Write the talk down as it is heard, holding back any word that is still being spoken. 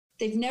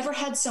They've never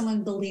had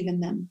someone believe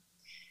in them.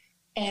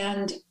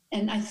 And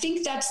I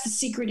think that's the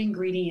secret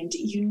ingredient.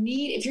 You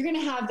need, if you're going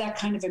to have that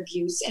kind of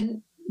abuse,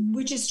 and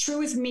which is true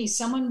with me,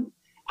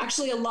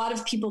 actually a lot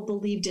of people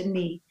believed in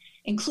me,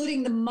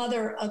 including the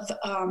mother of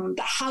the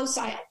house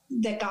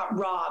that got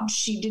robbed.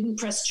 She didn't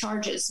press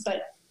charges,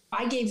 but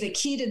I gave the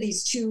key to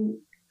these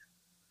two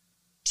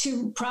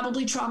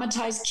probably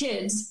traumatized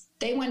kids.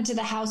 They went to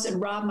the house and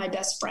robbed my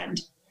best friend.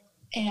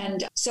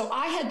 And so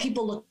I had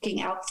people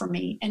looking out for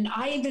me, and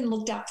I even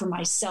looked out for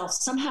myself.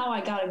 Somehow I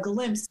got a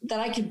glimpse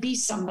that I could be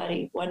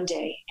somebody one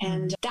day.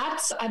 And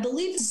that's, I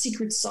believe, the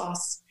secret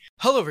sauce.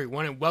 Hello,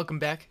 everyone, and welcome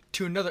back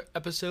to another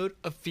episode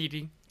of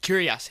Feeding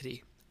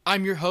Curiosity.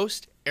 I'm your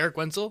host, Eric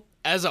Wenzel,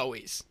 as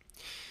always.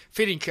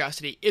 Feeding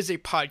Curiosity is a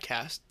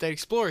podcast that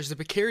explores the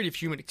precarity of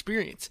human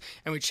experience,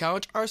 and we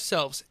challenge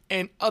ourselves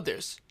and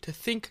others to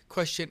think,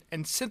 question,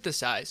 and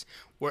synthesize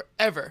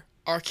wherever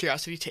our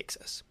curiosity takes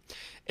us.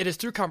 It is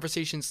through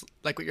conversations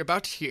like what you're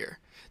about to hear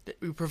that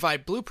we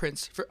provide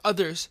blueprints for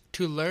others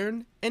to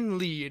learn and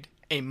lead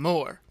a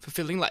more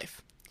fulfilling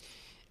life.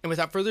 And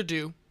without further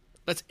ado,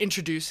 let's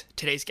introduce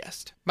today's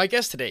guest. My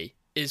guest today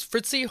is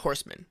Fritzi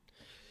Horstman.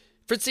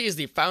 Fritzi is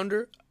the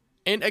founder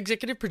and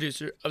executive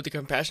producer of the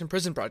Compassion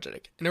Prison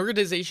Project, an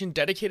organization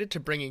dedicated to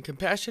bringing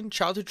compassion,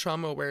 childhood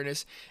trauma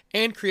awareness,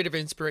 and creative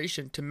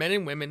inspiration to men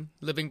and women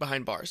living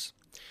behind bars.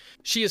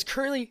 She is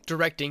currently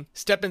directing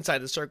Step Inside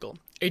the Circle,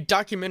 a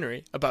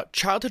documentary about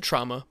childhood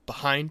trauma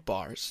behind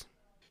bars.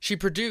 She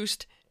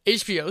produced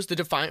HBO's The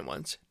Defiant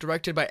Ones,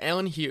 directed by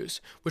Alan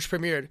Hughes, which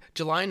premiered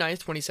July 9,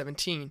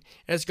 2017, and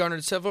has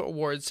garnered several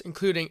awards,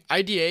 including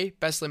IDA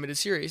Best Limited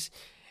Series,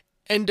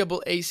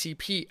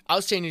 NAACP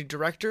Outstanding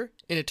Director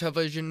in a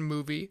Television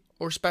Movie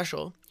or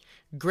Special,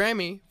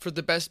 Grammy for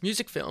the Best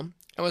Music Film,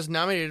 and was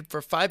nominated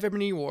for 5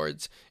 Emmy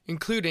Awards,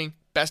 including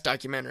Best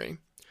Documentary.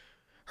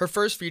 Her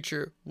first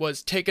feature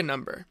was Take a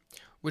Number,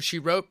 which she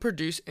wrote,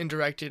 produced, and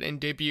directed and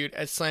debuted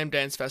at Slam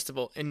Dance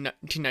Festival in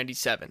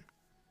 1997.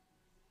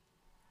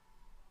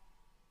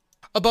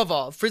 Above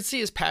all,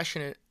 Fritzi is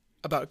passionate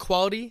about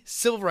equality,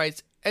 civil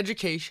rights,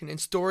 education, and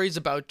stories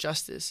about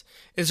justice.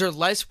 It is her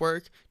life's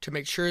work to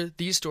make sure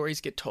these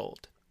stories get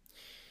told.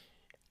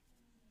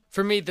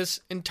 For me, this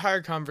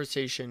entire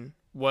conversation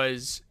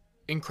was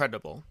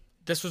incredible.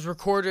 This was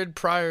recorded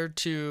prior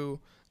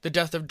to the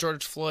death of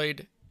George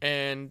Floyd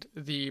and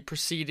the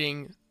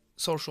preceding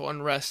social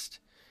unrest.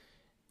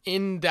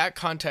 In that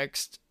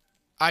context,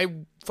 I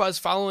was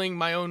following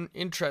my own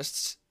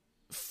interests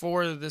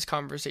for this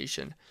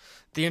conversation.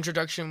 The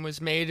introduction was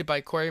made by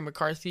Corey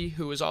McCarthy,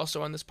 who is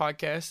also on this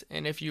podcast,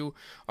 and if you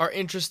are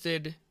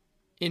interested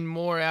in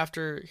more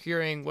after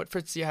hearing what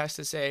Fritzi has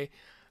to say,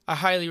 I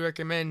highly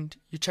recommend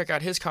you check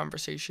out his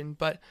conversation.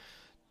 But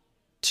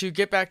to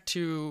get back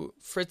to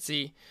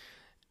Fritzi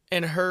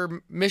and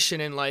her mission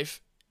in life,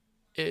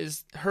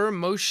 is her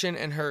emotion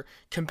and her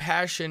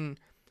compassion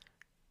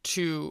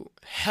to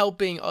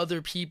helping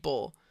other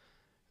people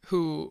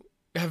who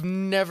have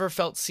never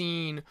felt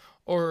seen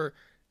or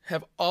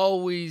have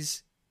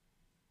always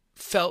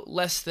felt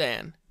less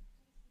than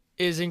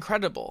is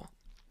incredible.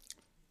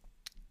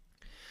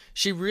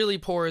 She really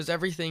pours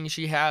everything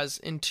she has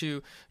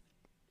into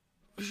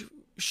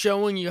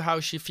showing you how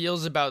she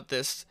feels about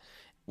this.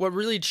 What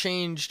really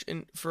changed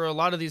for a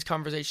lot of these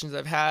conversations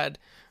I've had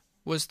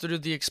was through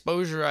the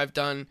exposure I've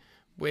done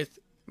with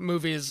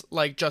movies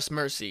like Just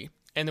Mercy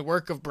and the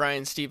work of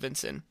Bryan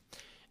Stevenson,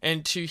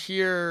 and to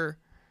hear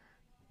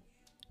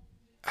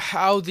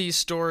how these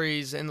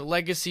stories and the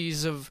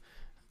legacies of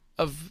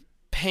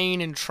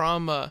pain and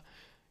trauma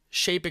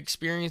shape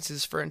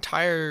experiences for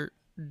entire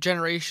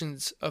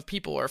generations of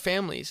people or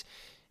families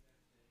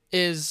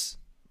is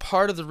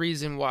part of the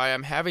reason why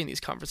I'm having these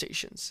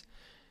conversations.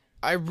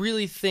 I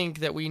really think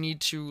that we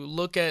need to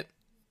look at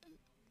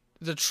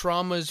the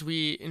traumas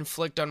we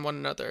inflict on one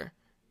another,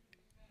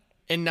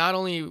 and not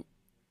only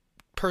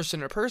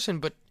person to person,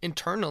 but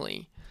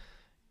internally.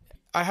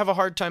 I have a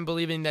hard time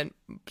believing that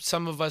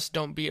some of us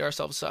don't beat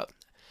ourselves up.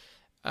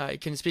 I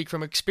can speak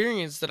from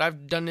experience that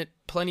I've done it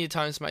plenty of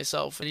times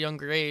myself at a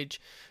younger age,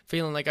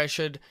 feeling like I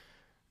should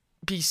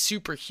be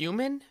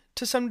superhuman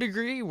to some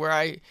degree, where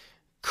I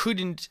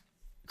couldn't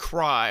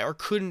cry or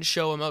couldn't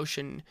show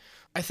emotion.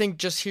 I think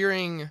just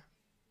hearing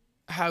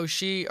how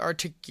she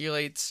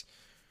articulates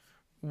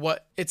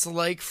what it's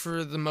like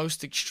for the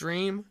most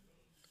extreme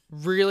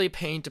really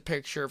paint a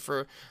picture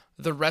for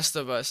the rest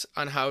of us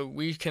on how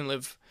we can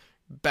live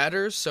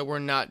better, so we're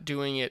not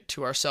doing it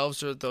to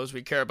ourselves or those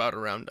we care about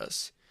around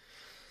us.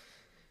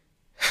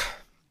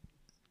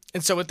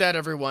 And so with that,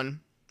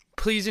 everyone,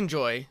 please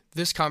enjoy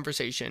this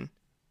conversation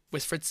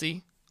with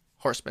Fritzi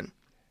Horstman.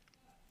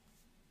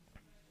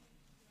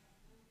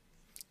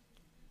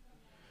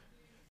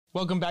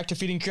 Welcome back to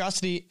Feeding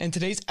Curiosity. In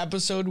today's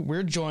episode,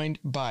 we're joined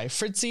by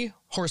Fritzi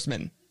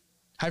Horstman.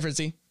 Hi,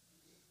 Fritzi.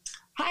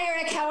 Hi,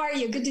 Eric. How are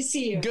you? Good to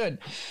see you. Good.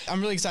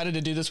 I'm really excited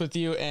to do this with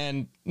you,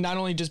 and not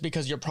only just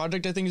because your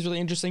project I think is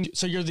really interesting.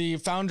 So you're the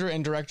founder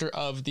and director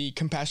of the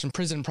Compassion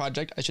Prison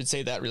Project. I should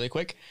say that really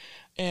quick.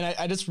 And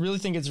I just really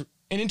think it's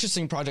an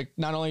interesting project,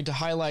 not only to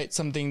highlight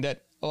something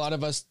that a lot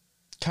of us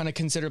kind of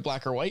consider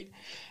black or white.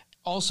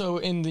 Also,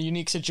 in the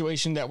unique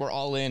situation that we're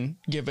all in,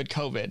 given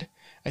COVID,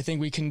 I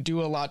think we can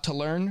do a lot to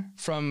learn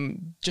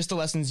from just the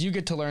lessons you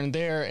get to learn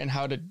there and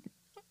how to,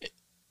 this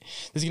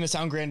is going to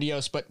sound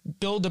grandiose, but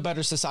build a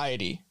better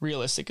society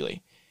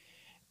realistically.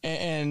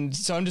 And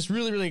so I'm just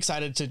really, really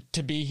excited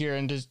to be here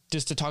and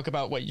just to talk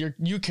about what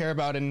you care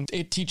about, and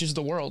it teaches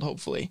the world,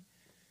 hopefully.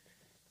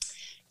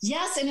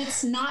 Yes, and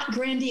it's not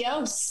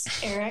grandiose,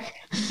 Eric.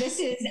 This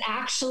is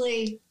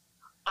actually,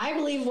 I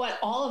believe, what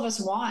all of us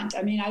want.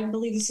 I mean, I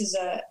believe this is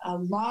a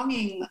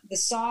longing.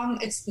 It's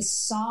the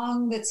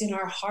song that's in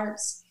our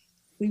hearts.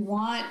 We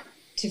want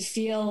to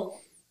feel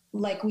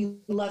like we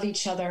love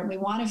each other. We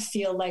want to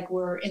feel like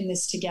we're in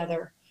this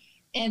together.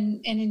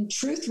 And in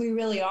truth, we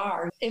really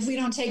are. If we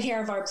don't take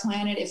care of our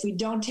planet, if we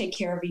don't take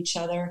care of each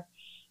other,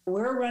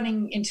 we're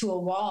running into a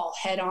wall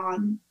head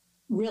on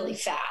really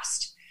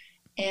fast.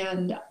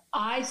 And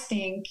I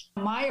think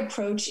my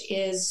approach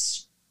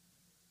is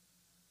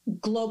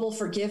global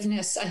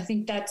forgiveness. I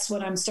think that's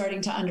what I'm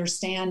starting to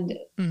understand.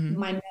 Mm-hmm.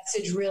 My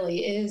message really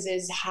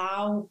is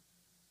how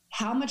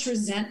much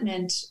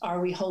resentment are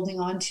we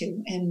holding on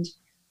to? And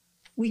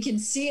we can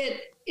see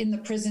it in the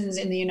prisons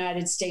in the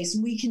United States.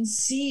 We can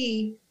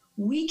see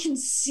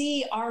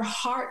our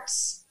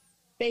hearts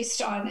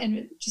based on, and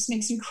it just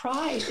makes me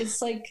cry.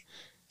 It's like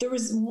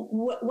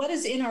what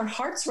is in our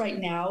hearts right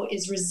now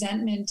is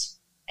resentment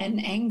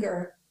and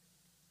anger,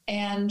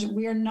 and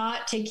we're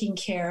not taking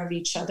care of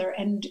each other.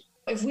 And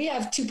if we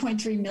have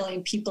 2.3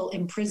 million people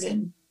in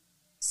prison,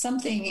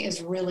 something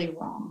is really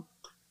wrong.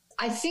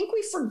 I think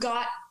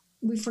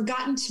we've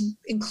forgotten to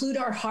include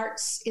our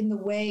hearts in the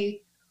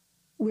way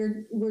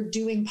we're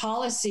doing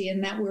policy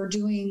and that we're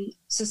doing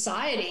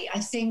society. I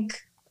think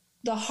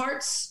the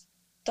heart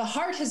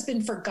has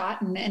been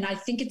forgotten, and I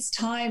think it's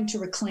time to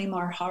reclaim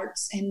our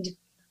hearts. And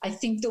I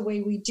think the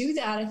way we do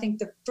that, I think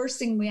the first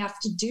thing we have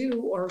to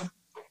do, or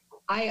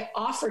I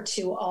offer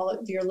to all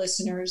of your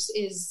listeners,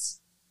 is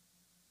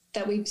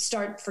that we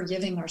start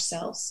forgiving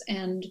ourselves.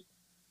 And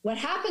what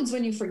happens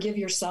when you forgive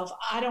yourself?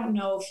 I don't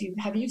know if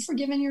have you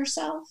forgiven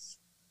yourself?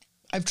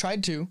 I've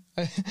tried to.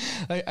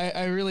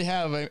 I really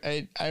have.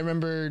 I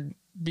remember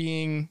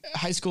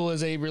high school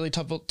is a really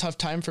tough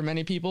time for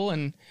many people.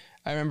 And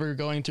I remember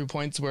going through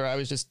points where I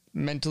was just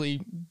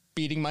mentally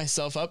beating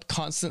myself up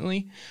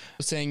constantly,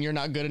 saying you're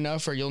not good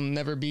enough, or you'll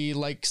never be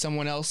like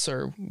someone else,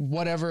 or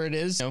whatever it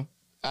is.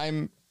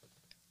 I'm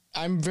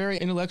very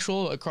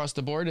intellectual across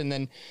the board. And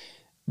then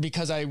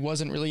because I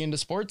wasn't really into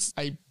sports,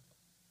 I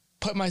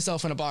put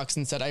myself in a box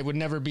and said I would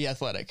never be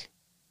athletic.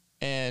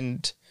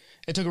 And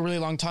it took a really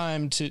long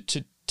time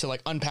to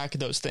like unpack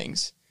those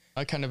things.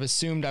 I kind of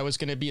assumed I was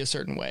going to be a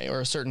certain way,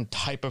 or a certain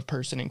type of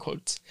person, in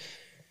quotes.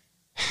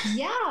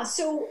 Yeah.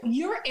 So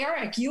you're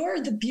Eric.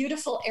 You're the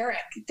beautiful Eric.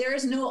 There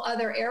is no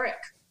other Eric.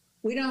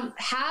 We don't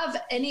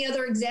have any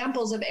other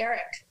examples of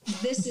Eric.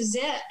 This is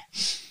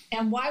it.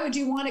 And why would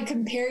you want to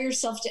compare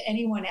yourself to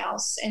anyone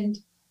else? And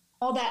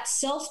all that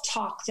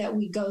self-talk that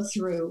we go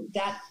through,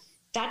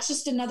 that's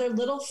just another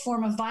little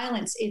form of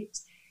violence.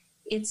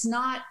 It's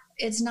not,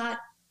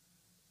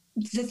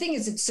 the thing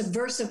is, it's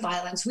subversive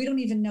violence. We don't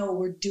even know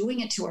we're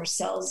doing it to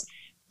ourselves,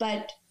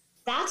 but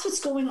that's what's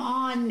going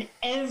on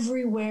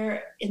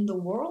everywhere in the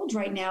world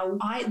right now.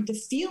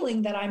 The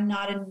feeling that I'm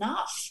not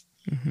enough.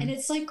 Mm-hmm. And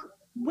it's like,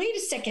 wait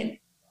a second,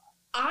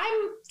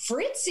 I'm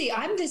Fritzi.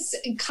 I'm this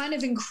kind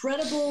of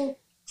incredible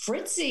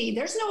Fritzi.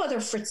 There's no other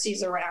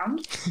Fritzis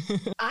around.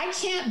 I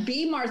can't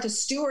be Martha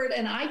Stewart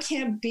and I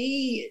can't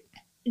be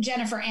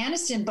Jennifer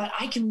Aniston, but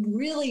I can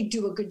really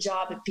do a good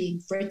job at being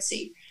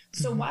Fritzi.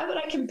 So mm-hmm. Why would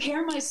I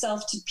compare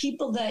myself to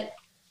people that,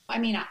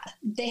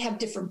 they have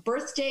different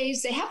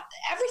birthdays.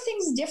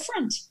 Everything's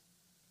different.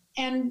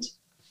 And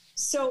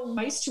so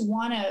I used to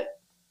want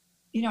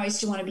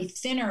to be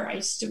thinner.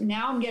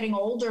 Now I'm getting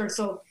older.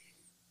 So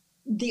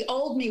the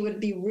old me would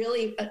be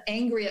really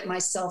angry at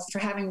myself for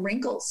having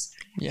wrinkles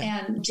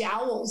and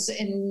jowls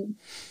and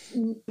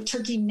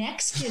turkey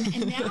neck skin.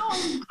 And now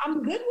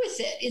I'm good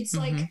with it. It's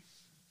mm-hmm. like,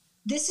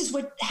 this is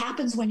what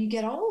happens when you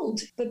get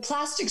old. But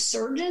plastic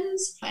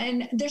surgeons,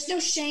 and there's no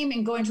shame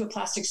in going to a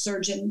plastic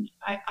surgeon.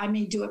 I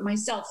may do it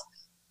myself.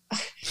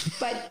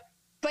 but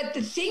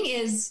the thing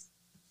is,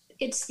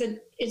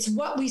 it's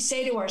what we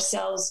say to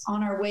ourselves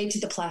on our way to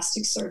the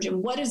plastic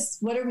surgeon. What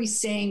are we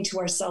saying to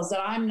ourselves?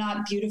 That I'm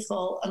not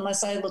beautiful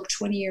unless I look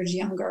 20 years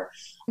younger.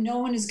 No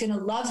one is going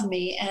to love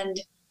me. And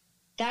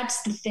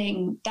that's the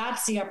thing.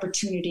 That's the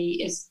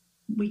opportunity, is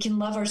we can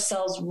love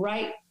ourselves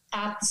right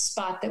at the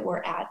spot that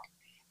we're at.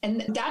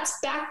 And that's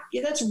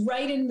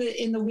right in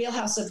the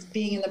wheelhouse of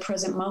being in the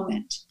present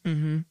moment.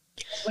 Mm-hmm.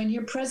 When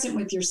you're present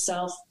with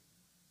yourself,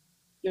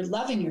 you're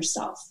loving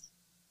yourself.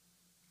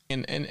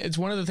 And it's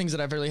one of the things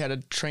that I've really had to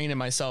train in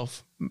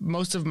myself.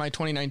 Most of my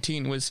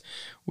 2019 was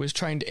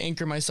trying to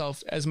anchor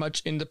myself as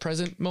much in the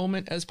present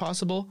moment as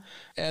possible.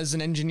 As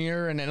an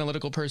engineer and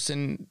analytical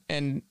person,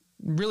 and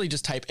really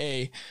just type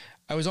A,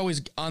 I was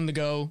always on the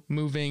go,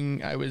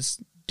 moving. I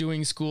was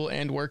doing school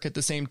and work at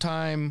the same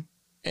time,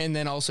 and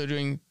then also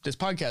doing this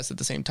podcast at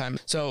the same time.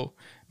 So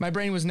my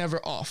brain was never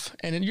off,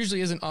 and it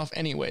usually isn't off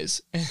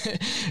anyways.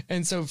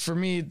 And so for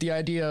me, the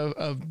idea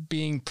of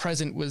being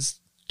present was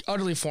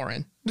utterly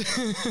foreign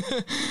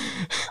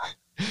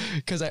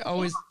because I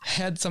always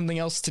had something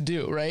else to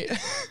do. Right.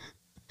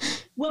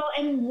 Well,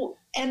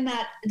 and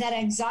that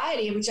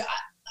anxiety, which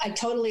I'm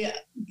totally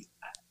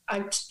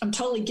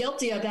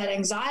guilty of. That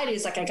anxiety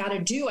is like, I got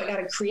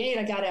to create,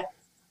 I got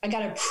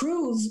to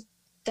prove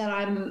that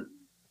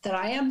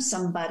I am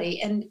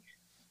somebody. And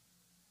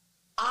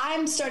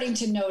I'm starting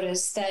to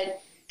notice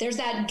that there's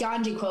that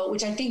Gandhi quote,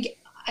 which I think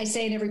I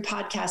say in every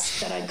podcast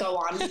that I go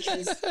on,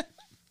 because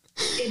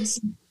it's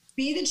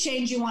be the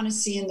change you want to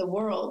see in the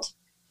world.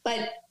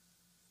 But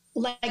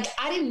like,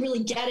 I didn't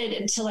really get it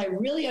until I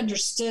really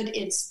understood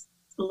it's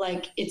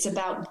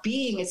about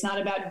being. It's not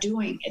about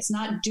doing. It's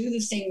not do the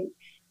thing.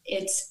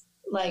 It's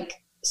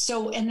like,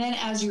 so, and then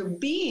as you're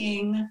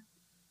being,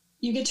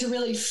 you get to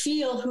really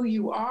feel who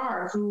you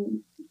are,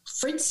 who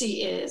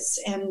Fritzi is,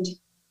 and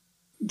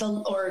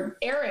or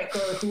Eric,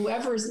 or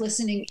whoever is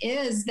listening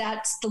is.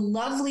 That's the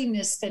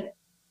loveliness, that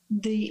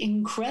the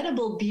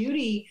incredible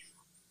beauty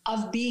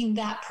of being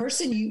that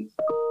person. You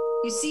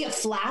see a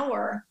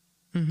flower,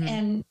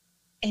 and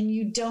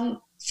you don't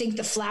think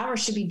the flower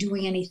should be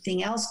doing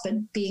anything else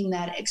but being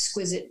that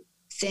exquisite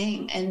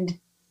thing. And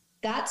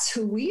that's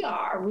who we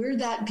are. We're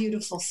that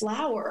beautiful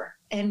flower.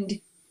 And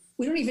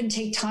we don't even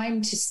take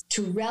time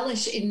to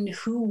relish in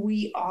who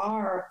we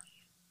are,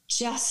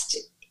 just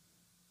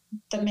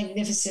the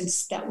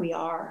magnificence that we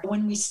are.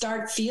 When we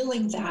start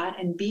feeling that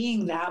and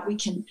being that, we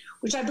can,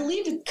 which I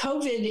believe that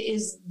COVID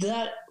is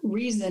the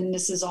reason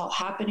this is all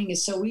happening,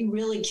 is so we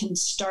really can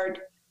start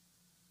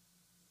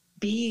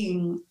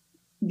being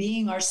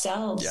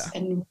ourselves. Yeah.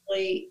 And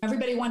really,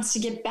 everybody wants to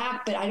get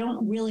back, but I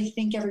don't really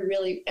think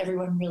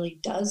everyone really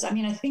does. I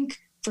mean, I think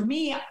for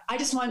me, I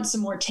just want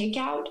some more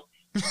takeout,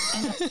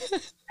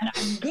 and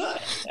I'm good.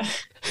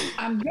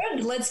 I'm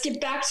good. Let's get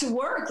back to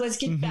work. Let's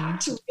get back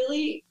to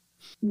really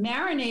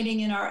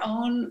marinating in our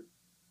own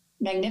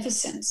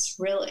magnificence,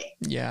 really.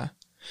 Yeah.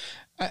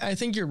 I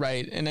think you're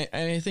right. And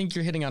I think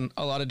you're hitting on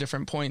a lot of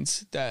different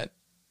points that,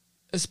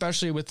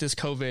 especially with this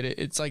COVID,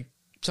 it's like,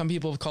 some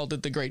people have called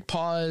it the great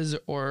pause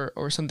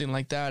or something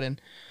like that. And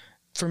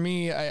for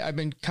me, I've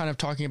been kind of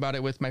talking about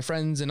it with my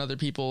friends and other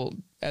people,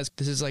 as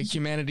this is like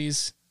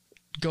humanity's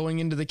going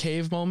into the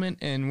cave moment,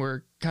 and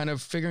we're kind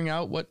of figuring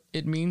out what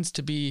it means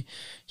to be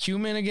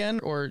human again,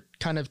 or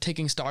kind of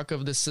taking stock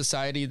of this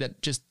society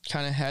that just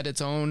kind of had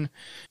its own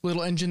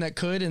little engine that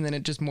could, and then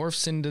it just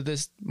morphs into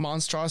this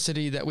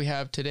monstrosity that we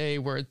have today,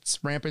 where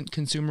it's rampant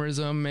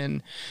consumerism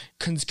and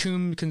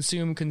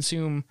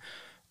consume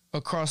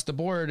across the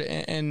board.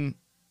 And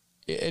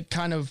it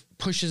kind of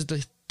pushes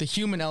the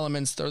human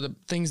elements, or the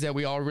things that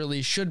we all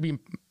really should be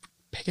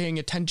paying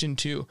attention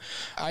to.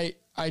 I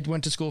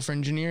went to school for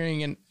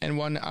engineering, and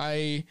when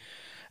I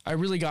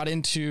really got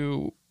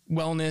into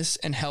wellness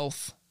and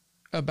health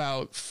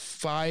about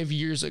 5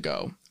 years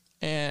ago.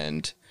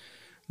 And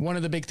one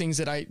of the big things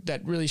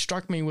that really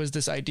struck me was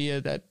this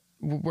idea that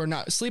we're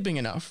not sleeping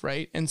enough,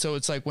 right? And so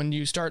it's like, when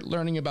you start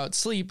learning about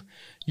sleep,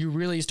 you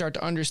really start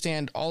to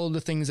understand all of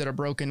the things that are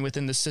broken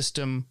within the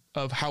system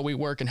of how we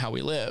work and how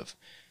we live.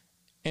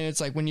 And it's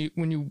like, when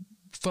you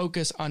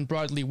focus on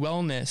broadly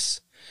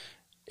wellness,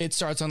 it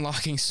starts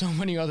unlocking so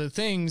many other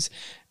things.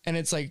 And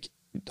it's like,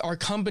 our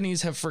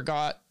companies have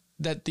forgot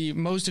that the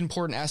most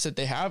important asset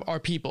they have are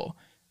people.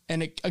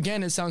 And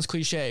it sounds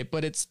cliche,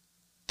 but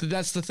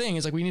that's the thing.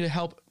 It's like, we need to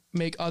help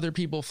make other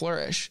people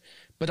flourish.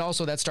 But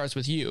also that starts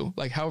with you,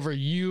 like however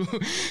you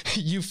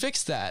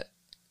fix that.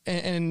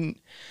 And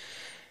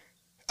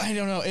I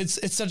don't know, it's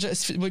such a,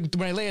 when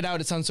I lay it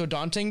out, it sounds so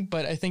daunting,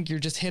 but I think you're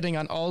just hitting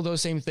on all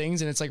those same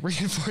things. And it's like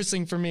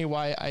reinforcing for me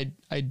why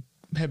I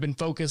have been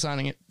focused on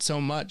it so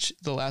much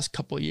the last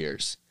couple of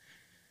years.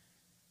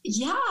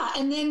 Yeah.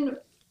 And then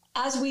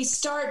as we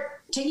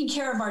start taking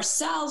care of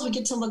ourselves, we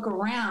get to look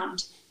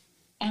around,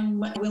 and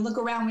when we look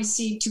around, we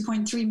see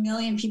 2.3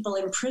 million people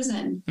in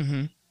prison.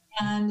 Mm-hmm.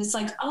 And it's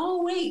like,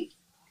 oh, wait,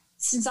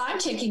 since I'm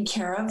taking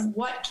care of,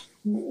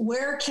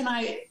 where can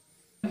I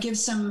give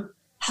some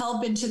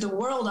help into the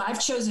world?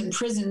 I've chosen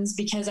prisons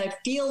because I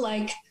feel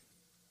like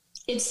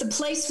it's the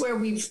place where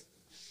we've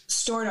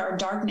stored our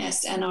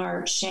darkness and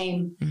our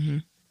shame. Mm-hmm.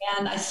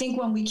 And I think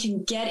when we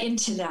can get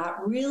into that,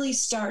 really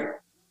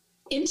start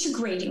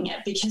integrating it,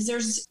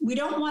 because we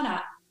don't want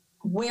to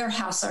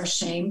warehouse our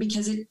shame,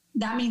 because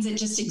that means it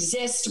just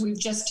exists.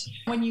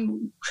 When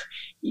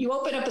you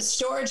open up a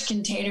storage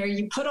container,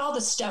 you put all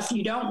the stuff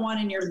you don't want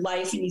in your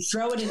life and you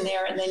throw it in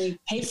there, and then you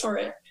pay for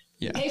it.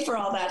 Yeah. You pay for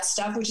all that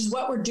stuff, which is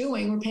what we're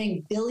doing. We're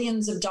paying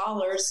billions of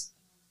dollars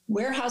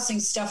warehousing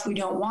stuff we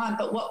don't want.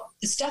 But what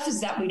the stuff is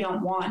that we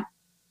don't want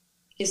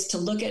is to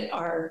look at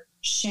our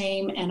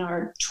shame and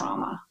our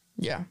trauma.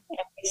 Yeah. And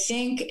we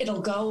think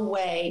it'll go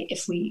away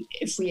if we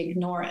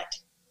ignore it.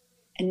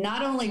 And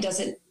not only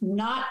does it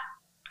not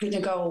going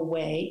to go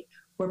away,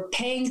 we're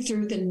paying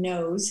through the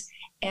nose,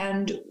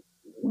 and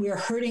we're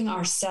hurting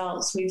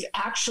ourselves. We've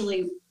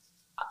actually,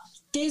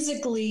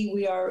 physically,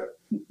 we are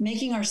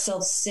making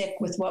ourselves sick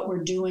with what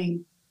we're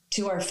doing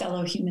to our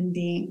fellow human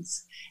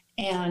beings.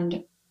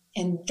 And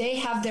they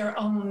have their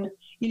own,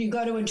 you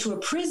go into a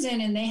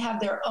prison and they have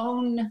their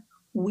own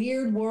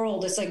weird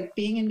world. It's like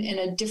being in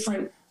a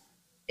different,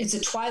 it's a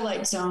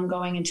twilight zone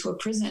going into a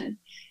prison.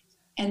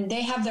 And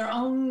they have their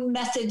own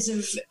methods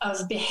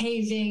of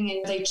behaving,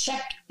 and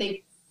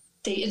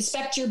they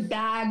inspect your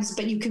bags,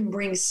 but you can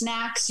bring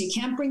snacks. You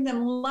can't bring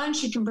them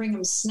lunch. You can bring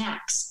them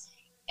snacks.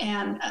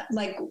 And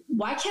like,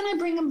 why can't I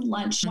bring them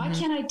lunch? Why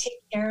can't I take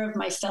care of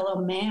my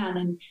fellow man?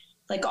 And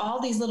like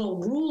all these little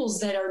rules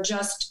that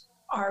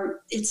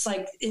it's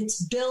like,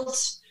 it's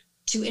built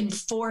to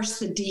enforce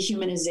the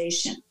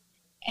dehumanization.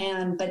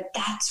 But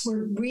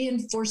we're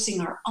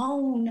reinforcing our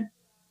own,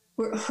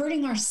 we're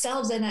hurting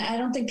ourselves. And I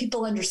don't think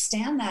people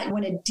understand that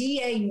when a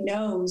DA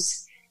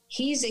knows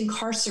he's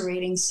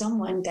incarcerating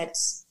someone that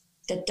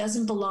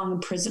doesn't belong in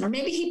prison, or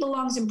maybe he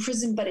belongs in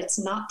prison, but it's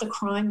not the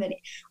crime that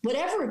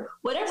whatever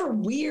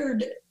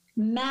weird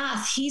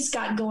math he's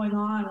got going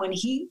on when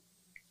he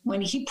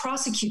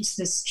prosecutes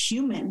this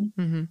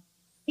human,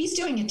 he's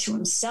doing it to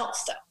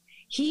himself though.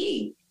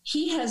 He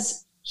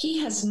has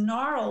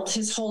gnarled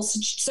his whole,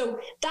 so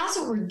that's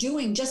what we're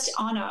doing just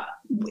on a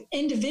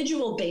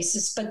individual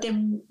basis, but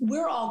then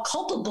we're all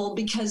culpable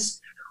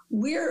because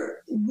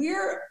we're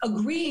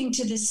agreeing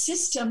to this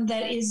system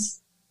that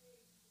is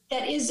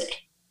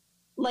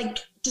like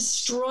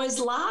destroys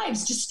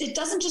lives. It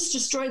doesn't just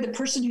destroy the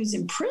person who's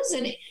in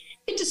prison.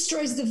 It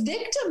destroys the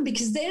victim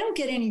because they don't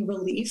get any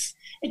relief.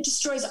 It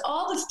destroys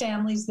all the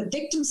families, the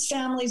victims'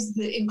 families,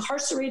 the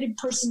incarcerated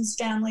person's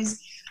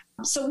families.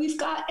 So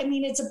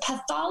it's a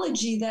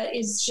pathology that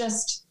is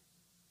just,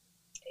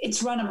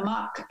 it's run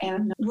amok,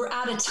 and we're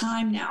out of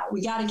time now.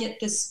 We got to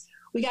get us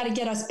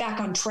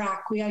back on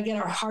track. We got to get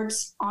our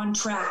hearts on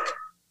track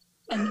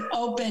and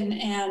open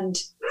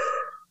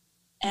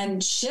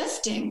and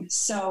shifting.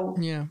 So,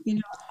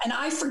 and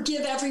I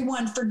forgive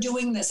everyone for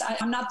doing this.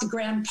 I'm not the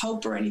Grand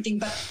Pope or anything,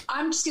 but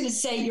I'm just going to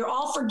say you're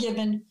all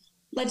forgiven.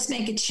 Let's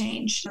make a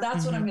change.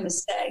 That's what I'm going to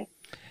say.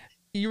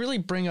 You really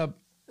bring up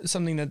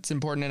something that's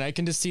important, and I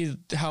can just see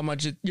how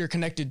much you're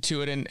connected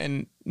to it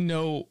and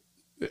know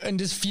and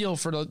just feel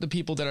for the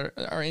people that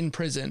are in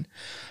prison.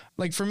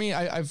 Like for me,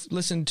 I've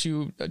listened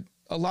to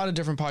a lot of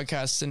different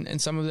podcasts,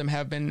 and some of them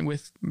have been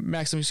with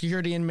maximum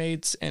security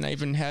inmates. And I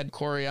even had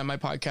Corey on my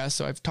podcast,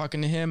 so I've talked to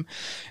him.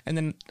 And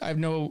then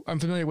I'm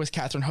familiar with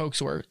Catherine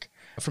Hoke's work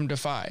from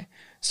Defy.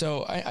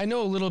 So I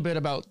know a little bit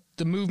about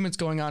the movements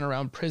going on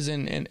around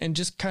prison and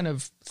just kind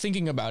of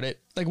thinking about it.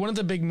 Like one of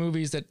the big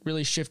movies that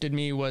really shifted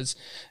me was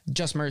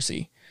Just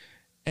Mercy.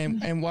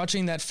 And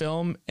watching that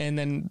film, and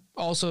then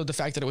also the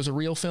fact that it was a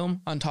real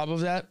film on top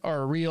of that,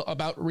 or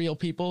about real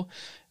people,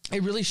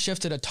 it really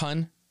shifted a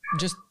ton.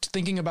 Just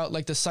thinking about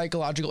like the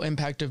psychological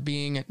impact of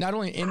being not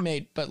only an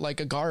inmate, but like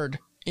a guard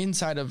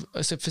inside of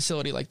a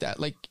facility like that.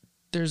 Like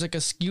there's like a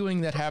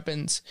skewing that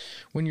happens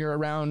when you're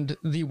around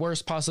the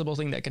worst possible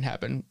thing that can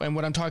happen. And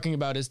what I'm talking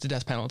about is the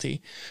death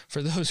penalty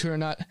for those who are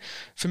not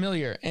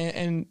familiar.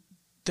 And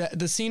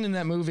the scene in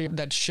that movie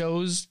that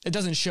shows, it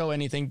doesn't show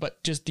anything,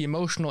 but just the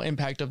emotional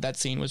impact of that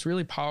scene was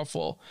really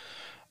powerful.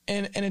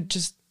 And it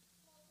just,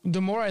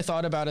 the more I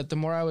thought about it, the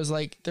more I was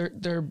like,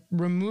 they're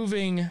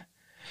removing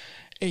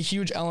a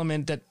huge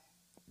element that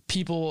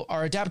people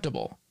are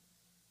adaptable.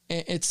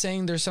 It's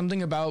saying there's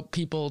something about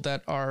people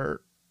that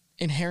are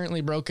inherently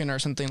broken or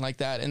something like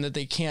that, and that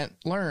they can't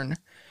learn.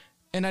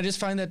 And I just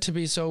find that to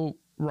be so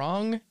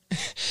wrong.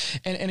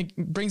 and it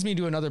brings me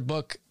to another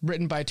book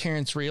written by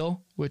Terrence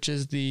Real, which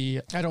is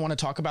I Don't Want to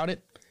Talk About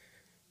It,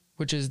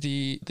 which is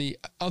the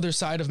other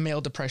side of male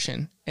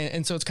depression.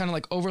 And so it's kind of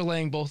like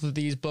overlaying both of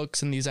these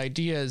books, and these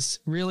ideas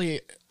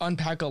really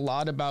unpack a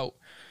lot about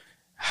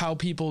how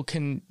people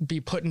can be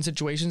put in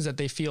situations that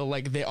they feel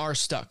like they are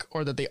stuck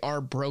or that they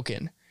are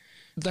broken.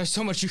 There's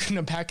so much you can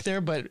unpack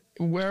there, but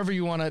wherever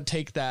you want to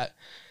take that.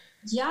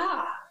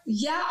 Yeah.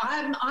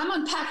 I'm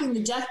unpacking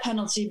the death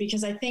penalty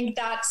because I think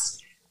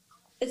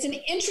it's an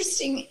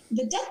interesting,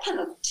 the death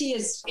penalty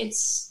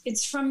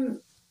it's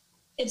from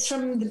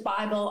the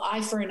Bible,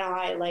 eye for an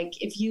eye.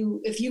 Like if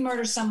you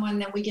murder someone,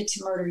 then we get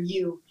to murder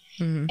you.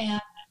 Mm-hmm.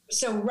 And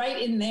so right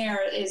in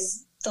there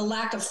is the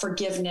lack of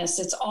forgiveness.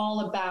 It's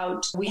all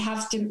about, we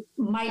have to,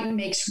 might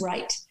makes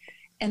right.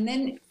 And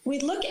then we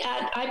look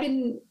at, I've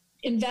been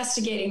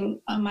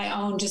investigating on my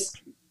own,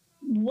 just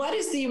what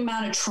is the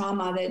amount of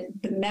trauma that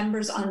the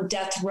members on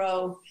death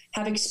row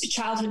have,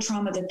 childhood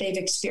trauma that they've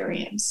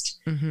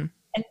experienced. Mm-hmm.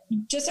 And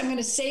just, I'm going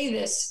to say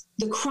this,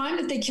 the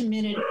crimes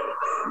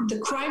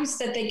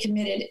that they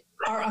committed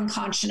are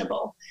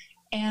unconscionable.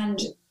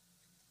 And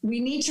we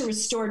need to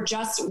restore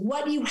justice.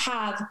 What you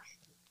have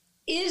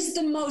is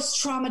the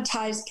most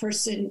traumatized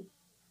person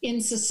in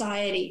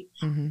society.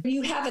 Mm-hmm.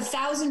 You have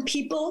 1,000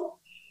 people,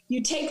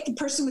 you take the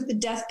person with the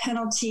death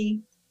penalty,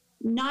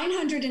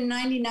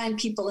 999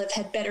 people have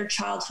had better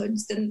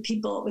childhoods than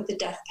people with the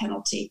death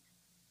penalty.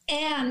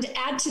 And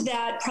add to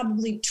that,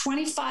 probably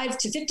 25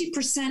 to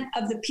 50%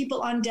 of the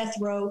people on death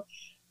row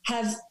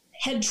have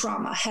head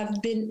trauma, have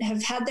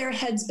had their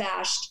heads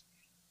bashed.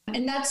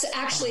 And that's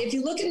actually, if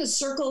you look in the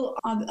circle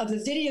of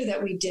the video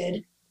that we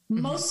did,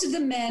 most of the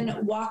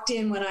men walked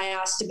in when I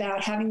asked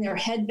about having their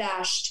head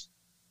bashed.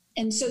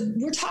 And so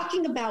we're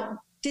talking about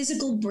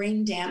physical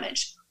brain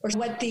damage, or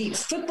what the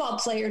football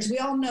players, we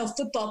all know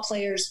football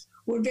players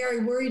were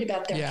very worried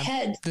about their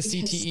head. The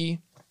CTE.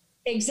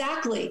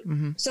 Exactly.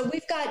 So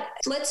we've got,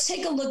 let's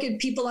take a look at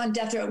people on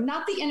death row,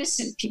 not the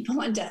innocent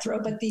people on death row,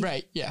 but the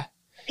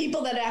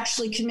people that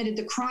actually committed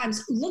the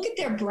crimes. Look at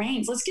their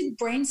brains. Let's get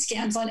brain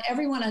scans on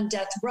everyone on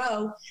death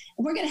row.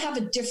 And we're going to have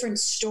a different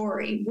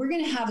story. We're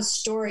going to have a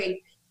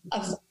story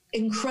of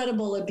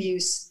incredible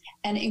abuse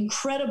and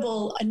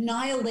incredible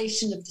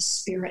annihilation of the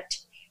spirit.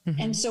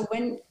 And so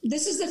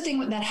this is the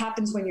thing that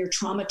happens when you're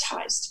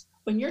traumatized.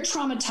 When you're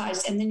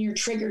traumatized and then you're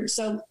triggered.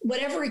 So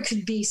whatever it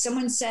could be,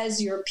 someone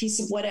says you're a piece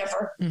of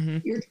whatever,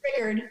 you're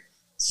triggered.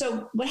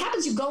 So what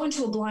happens, you go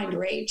into a blind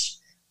rage.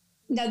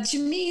 Now, to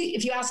me,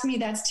 if you ask me,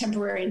 that's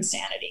temporary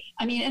insanity.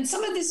 I mean, and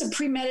some of this is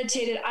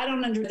premeditated.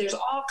 There's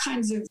all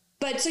kinds of,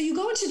 but so you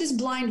go into this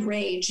blind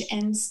rage,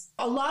 and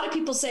a lot of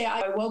people say,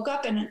 I woke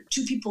up and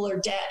 2 people are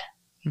dead.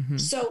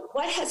 So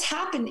what has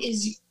happened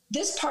is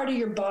this part of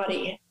your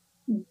body,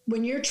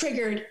 when you're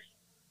triggered,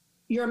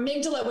 your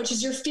amygdala, which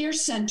is your fear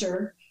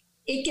center,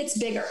 it gets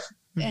bigger.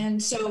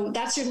 And so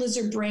that's your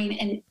lizard brain.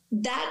 And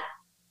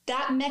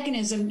that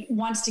mechanism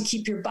wants to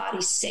keep your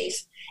body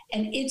safe,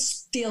 and it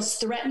feels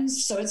threatened.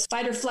 So it's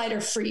fight or flight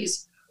or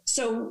freeze.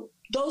 So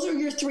those are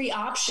your 3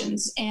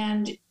 options.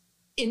 And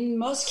in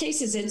most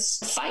cases,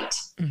 it's fight.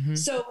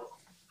 So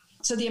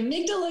the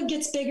amygdala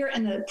gets bigger,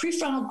 and the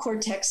prefrontal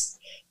cortex,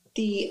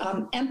 the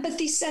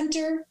empathy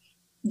center,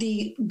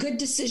 the good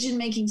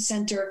decision-making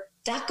center,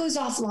 that goes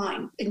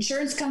offline.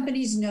 Insurance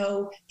companies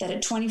know that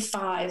at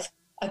 25,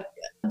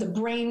 the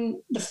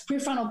brain, the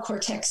prefrontal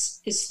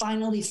cortex is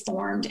finally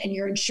formed and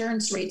your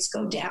insurance rates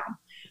go down.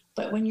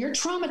 But when you're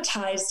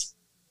traumatized,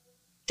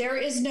 there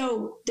is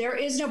no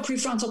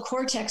prefrontal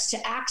cortex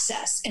to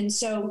access. And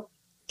so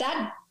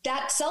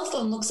that cell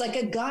phone looks like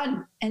a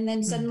gun, and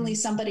then suddenly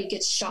somebody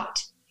gets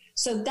shot.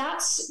 So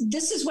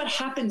this is what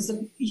happens.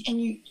 And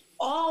you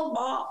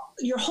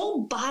your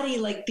whole body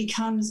like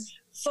becomes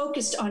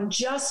focused on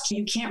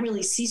you can't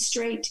really see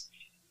straight.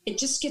 It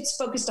just gets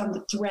focused on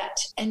the threat.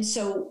 And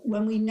so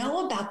when we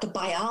know about the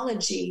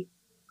biology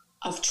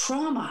of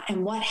trauma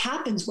and what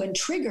happens when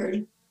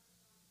triggered,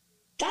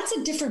 that's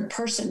a different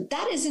person.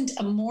 That isn't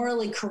a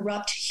morally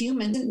corrupt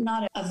human,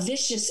 not a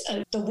vicious,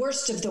 the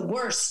worst of the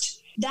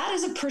worst. That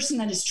is a person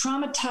that is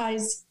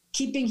traumatized,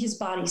 keeping his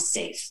body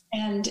safe.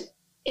 And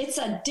it's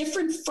a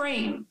different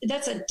frame.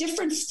 That's a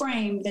different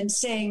frame than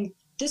saying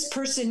this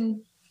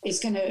person is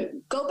going to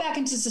go back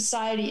into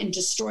society and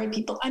destroy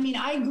people. I mean,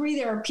 I agree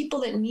there are people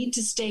that need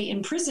to stay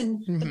in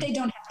prison, but they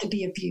don't have to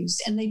be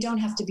abused, and they don't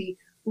have to be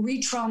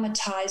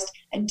re-traumatized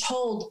and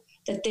told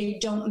that they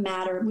don't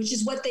matter, which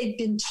is what they've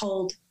been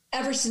told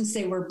ever since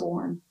they were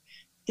born.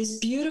 This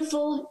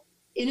beautiful,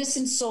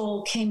 innocent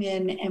soul came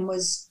in and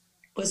was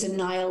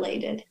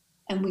annihilated,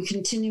 and we're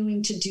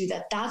continuing to do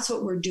that. That's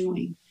what we're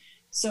doing.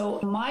 So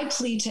my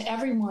plea to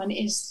everyone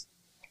is,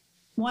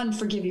 1,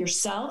 forgive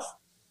yourself.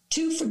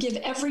 2, forgive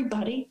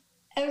everybody,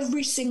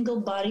 every single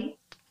body.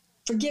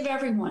 Forgive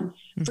everyone.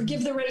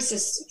 Forgive the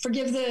racists.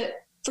 Forgive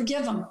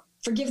them.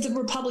 Forgive the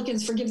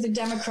Republicans. Forgive the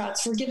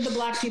Democrats. Forgive the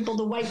Black people,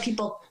 the white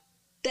people,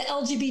 the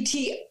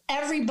LGBT,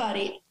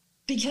 everybody,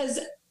 because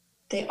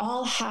they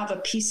all have a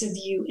piece of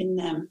you in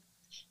them.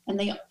 And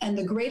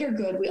the greater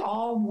good, we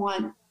all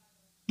want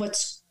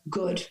what's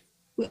good.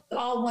 We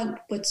all want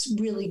what's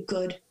really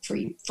good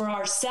for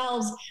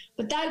ourselves,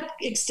 but that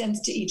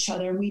extends to each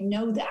other. And we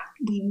know that.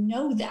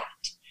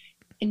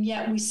 And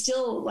yet we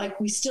still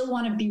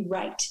want to be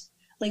right.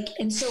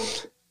 And so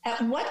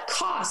at what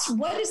cost?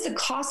 What is the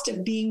cost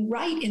of being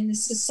right in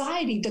this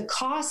society? The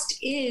cost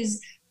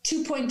is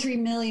 2.3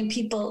 million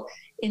people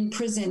in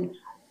prison,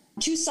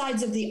 2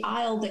 sides of the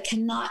aisle that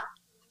cannot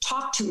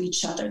talk to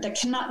each other, that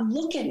cannot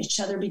look at each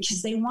other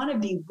because they want to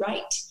be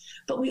right.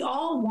 But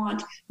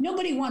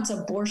nobody wants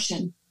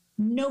abortion.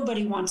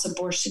 Nobody wants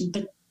abortion,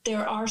 but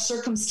there are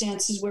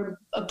circumstances where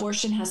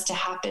abortion has to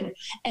happen.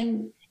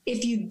 And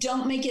if you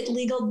don't make it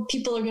legal,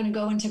 people are going to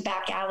go into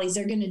back alleys.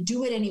 They're going to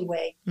do it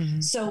anyway.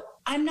 So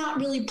I'm not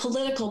really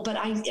political, but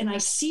I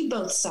see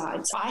both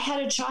sides. I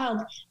had a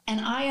child, and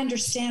I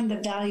understand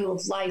the value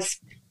of life.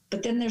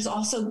 But then there's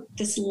also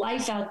this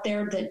life out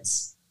there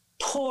that's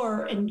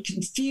poor and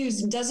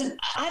confused and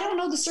I don't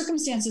know the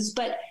circumstances,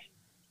 but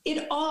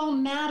it all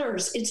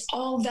matters. It's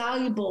all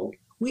valuable.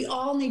 We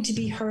all need to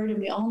be heard, and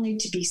we all need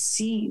to be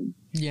seen.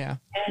 Yeah.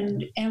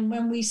 And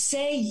when we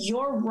say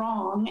you're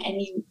wrong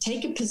and you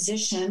take a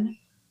position,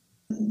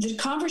 the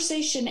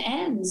conversation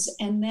ends,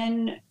 and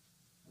then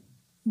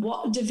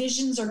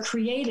divisions are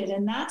created,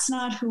 and that's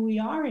not who we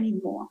are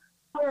anymore.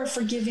 We're a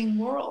forgiving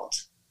world.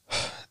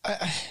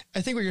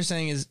 I think what you're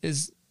saying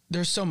is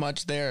there's so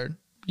much there.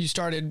 You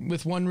started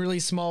with one really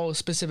small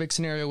specific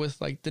scenario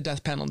with like the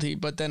death penalty,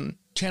 but then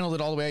channeled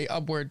it all the way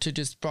upward to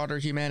just broader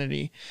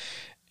humanity.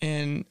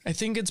 And I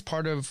think it's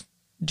part of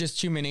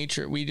just human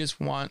nature. We just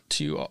want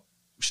to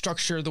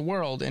structure the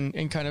world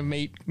and kind of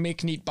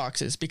make neat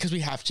boxes because we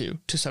have to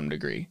some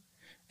degree.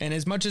 And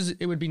as much as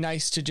it would be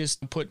nice to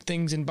just put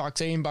things in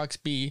box A and box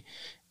B,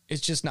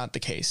 it's just not the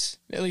case,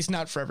 at least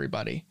not for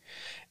everybody.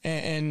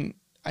 And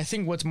I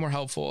think what's more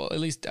helpful, at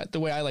least the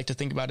way I like to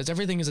think about it, is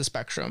everything is a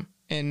spectrum.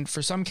 And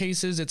for some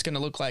cases, it's going to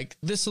look like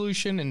this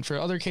solution. And for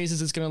other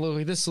cases, it's going to look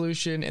like this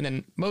solution. And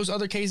then most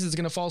other cases, it's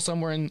going to fall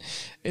somewhere in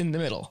the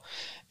middle.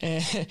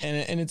 And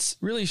it's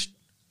really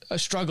a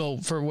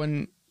struggle for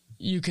when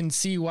you can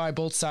see why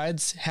both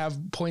sides have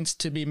points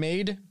to be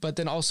made. But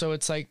then also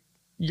it's like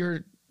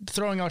you're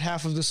throwing out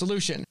half of the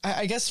solution.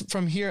 I guess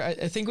from here,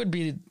 I think would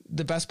be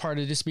the best part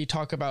to just be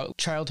talk about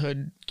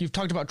childhood. You've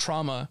talked about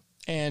trauma.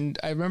 And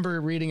I remember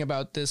reading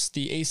about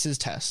the ACEs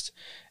test.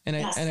 And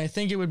yes. I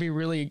think it would be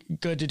really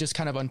good to just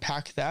kind of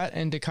unpack that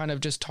and to kind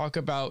of just talk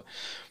about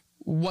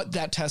what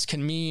that test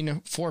can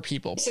mean for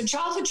people. So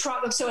childhood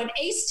trauma. So an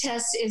ACE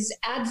test is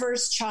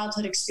adverse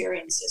childhood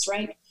experiences,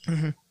 right?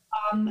 Mm-hmm.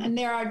 And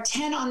there are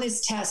 10 on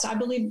this test. I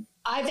believe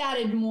I've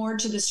added more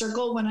to the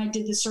circle when I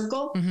did the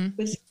circle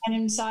with 10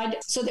 inside.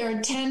 So there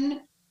are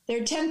 10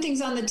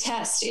 things on the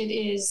test. It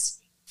is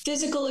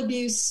physical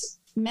abuse,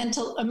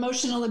 mental,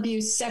 emotional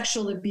abuse,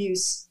 sexual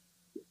abuse,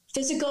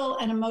 physical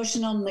and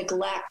emotional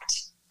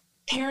neglect,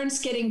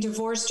 parents getting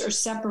divorced or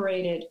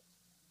separated,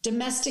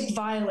 domestic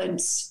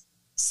violence,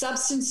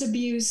 substance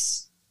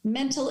abuse,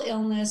 mental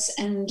illness,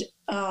 and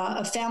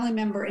a family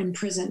member in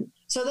prison.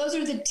 So those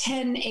are the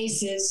 10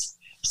 ACEs.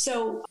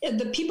 So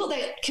the people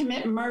that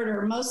commit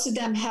murder, most of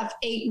them have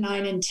 8,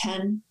 9, and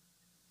 10.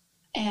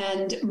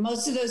 And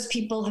most of those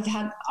people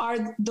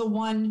are the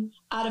one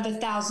out of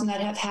 1,000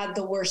 that have had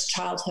the worst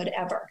childhood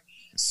ever.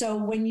 So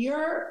when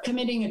you're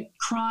committing a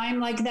crime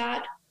like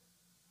that,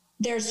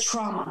 there's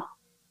trauma,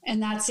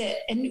 and that's it.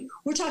 And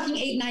we're talking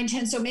 8, 9,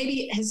 10. So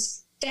maybe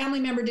his family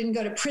member didn't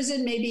go to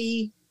prison.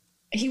 Maybe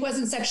he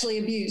wasn't sexually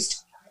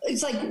abused.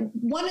 It's like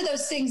one of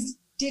those things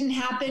didn't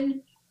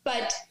happen,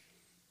 but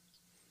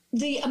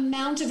the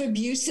amount of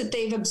abuse that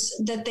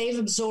they've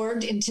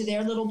absorbed into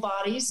their little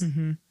bodies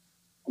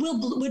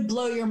would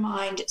blow your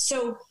mind.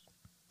 So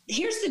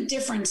here's the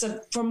difference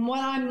from what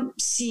I'm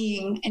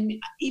seeing, and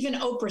even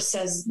Oprah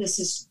says this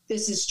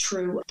is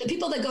true. The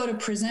people that go to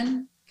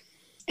prison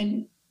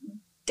and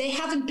they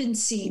haven't been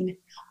seen.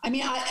 I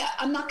mean,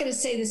 I'm not going to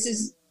say this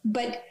is,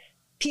 but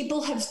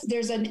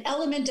there's an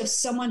element of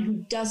someone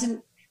who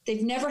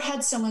they've never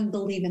had someone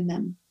believe in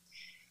them.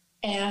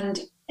 And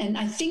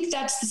I think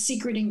that's the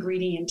secret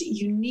ingredient.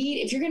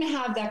 If you're going to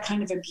have that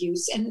kind of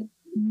abuse, and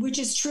which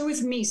is true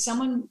with me,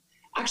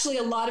 actually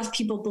a lot of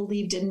people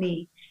believed in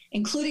me,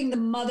 including the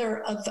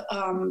mother of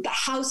the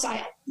house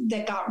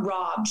that got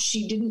robbed.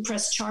 She didn't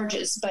press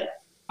charges,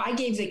 but I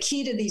gave the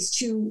key to these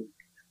two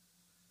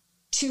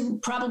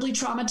probably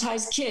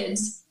traumatized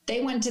kids.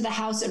 They went to the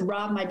house and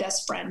robbed my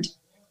best friend.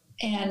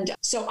 And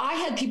so I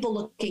had people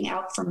looking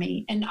out for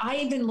me, and I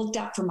even looked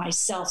out for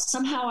myself.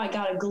 Somehow I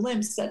got a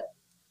glimpse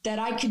that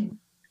I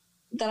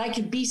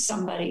could be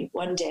somebody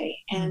one day.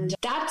 And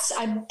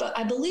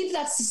I believe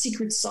that's the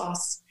secret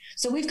sauce.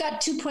 So we've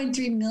got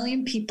 2.3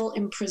 million people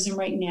in prison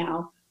right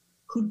now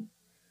who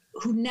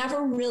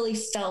never really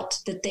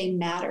felt that they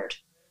mattered.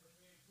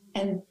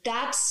 And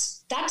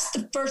that's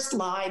the first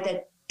lie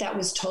that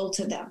was told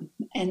to them.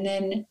 And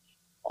then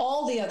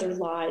all the other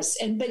lies.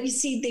 But you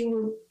see,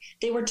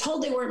 they were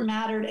told they weren't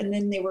mattered, and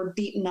then they were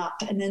beaten up,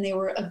 and then they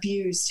were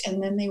abused,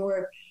 and then they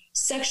were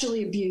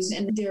sexually abused,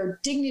 and their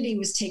dignity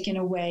was taken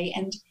away.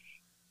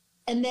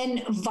 And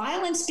then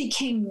violence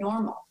became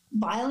normal.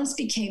 Violence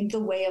became the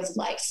way of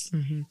life.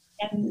 Mm-hmm.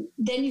 And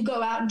then you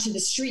go out into the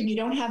street, you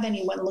don't have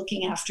anyone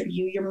looking after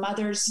you. Your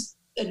mother's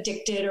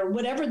addicted, or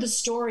whatever the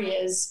story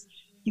is.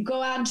 You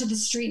go out into the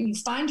street and you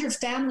find your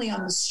family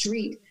on the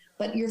street,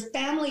 but your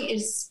family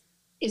is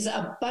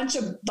a bunch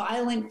of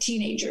violent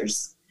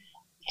teenagers,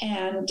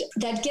 and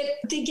they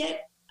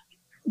get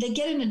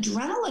an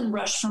adrenaline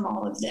rush from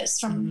all of this,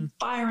 from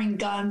firing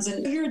guns.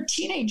 And you're a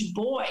teenage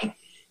boy.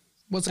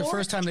 Well, it's the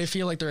first time they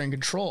feel like they're in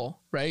control,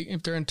 right?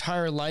 If their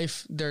entire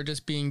life they're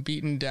just being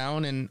beaten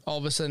down, and all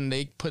of a sudden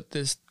they put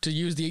this, to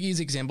use the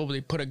easy example, but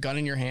they put a gun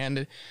in your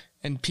hand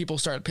and people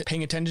start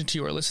paying attention to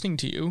you or listening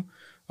to you.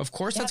 Of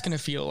course, that's going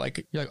to feel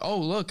like you're like, oh,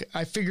 look,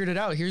 I figured it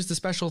out. Here's the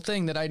special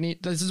thing that I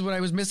need. This is what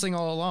I was missing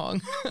all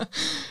along,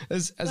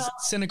 as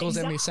cynical as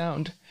that may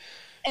sound.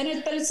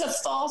 But it's a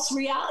false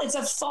reality. It's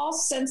a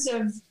false sense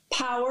of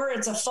power.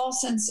 It's a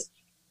false sense,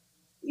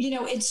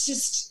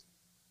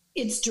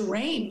 it's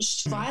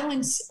deranged.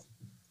 Violence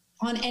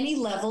on any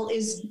level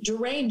is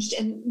deranged.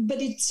 But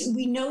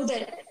we know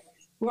that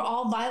we're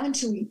all violent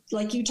to,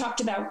 like you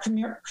talked about,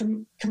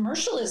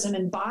 commercialism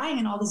and buying,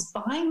 and all this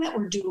buying that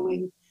we're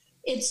doing.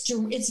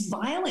 It's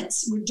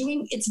violence.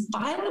 It's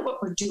violent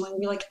what we're doing.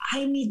 We're like,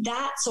 I need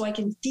that so I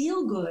can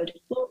feel good.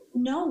 Well,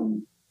 no,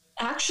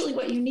 actually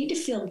what you need to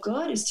feel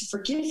good is to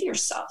forgive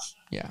yourself.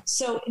 Yeah.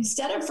 So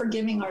instead of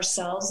forgiving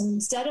ourselves,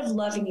 instead of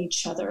loving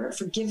each other,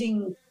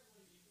 forgiving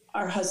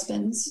our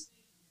husbands,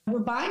 we're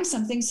buying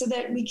something so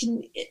that we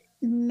can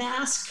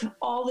mask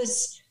all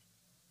this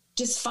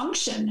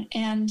dysfunction.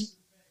 And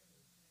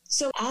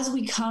So as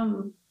we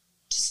come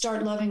to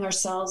start loving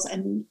ourselves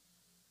and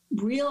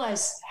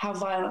realize how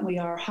violent we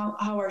are, how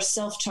our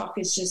self-talk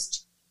is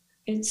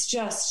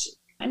just,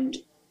 and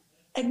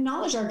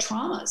acknowledge our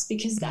traumas,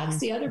 because that's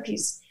the other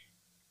piece.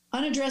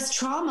 Unaddressed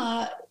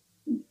trauma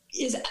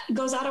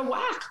goes out of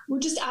whack. We're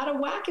just out of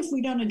whack if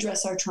we don't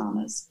address our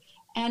traumas.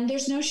 And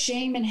there's no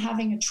shame in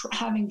having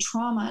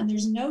trauma, and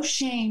there's no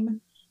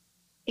shame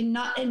in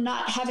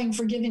not having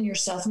forgiven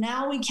yourself.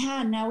 Now we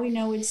can. Now we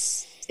know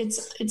it's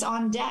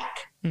on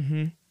deck.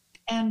 Mm-hmm.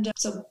 And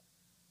so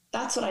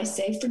that's what I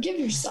say. Forgive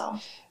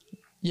yourself.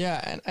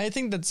 Yeah. And I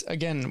think that's,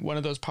 again, one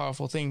of those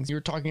powerful things.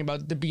 You're talking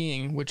about the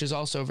being, which is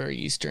also very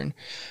Eastern.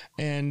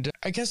 And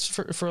I guess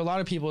for a lot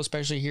of people,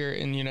 especially here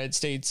in the United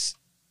States,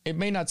 it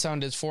may not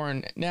sound as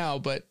foreign now,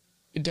 but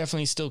it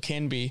definitely still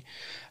can be.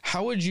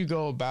 How would you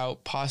go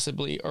about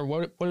possibly, or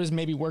what has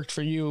maybe worked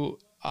for you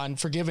on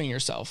forgiving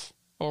yourself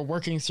or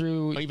working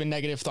through even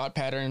negative thought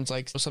patterns?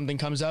 Like something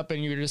comes up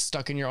and you're just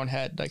stuck in your own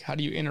head. Like, how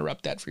do you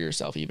interrupt that for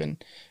yourself, even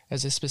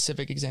as a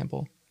specific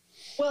example?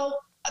 Well,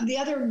 the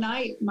other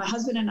night, my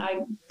husband and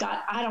I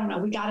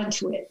we got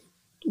into it.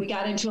 We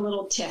got into a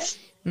little tiff.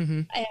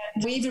 Mm-hmm.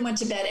 And we even went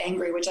to bed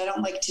angry, which I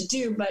don't like to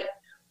do. But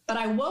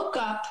I woke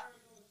up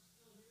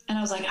and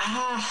I was like,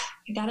 I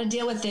got to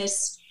deal with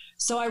this.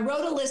 So I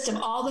wrote a list of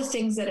all the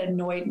things that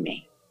annoyed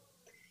me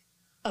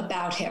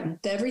about him,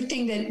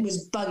 everything that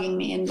was bugging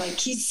me, and like,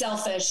 he's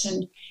selfish.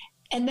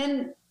 And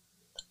then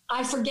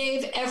I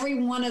forgave every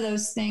one of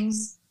those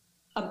things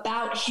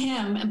about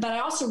him. But I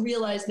also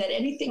realized that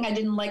anything I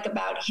didn't like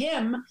about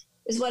him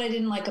is what I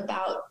didn't like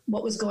about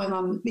what was going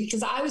on,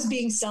 because I was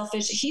being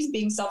selfish. He's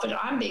being selfish.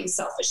 I'm being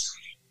selfish.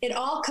 It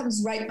all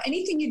comes right.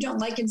 Anything you don't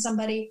like in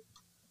somebody,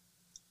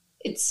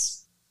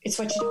 it's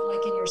what you don't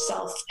like in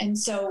yourself. And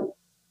so,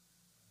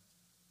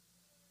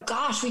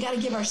 gosh, we got to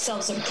give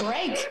ourselves a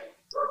break.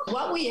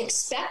 What we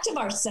expect of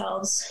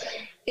ourselves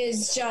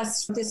is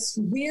just this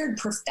weird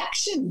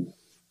perfection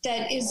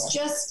that is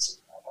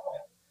just,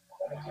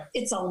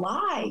 it's a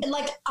lie. And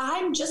like,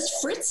 I'm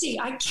just Fritzi.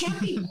 I can't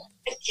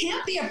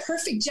be a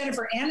perfect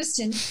Jennifer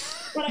Aniston,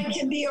 but I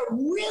can be a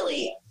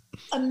really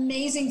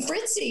amazing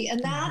Fritzi.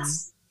 And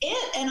that's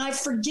it. And I've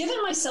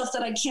forgiven myself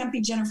that I can't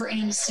be Jennifer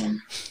Aniston.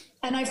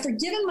 And I've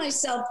forgiven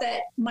myself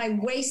that my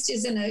waist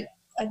isn't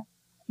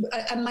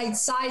my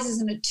size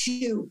isn't a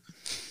 2.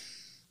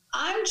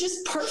 I'm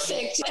just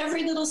perfect.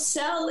 Every little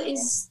cell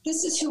this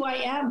is who I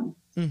am.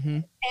 Mm-hmm.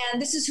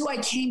 And this is who I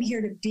came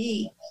here to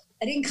be.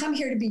 I didn't come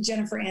here to be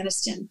Jennifer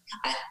Aniston.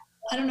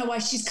 I don't know why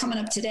she's coming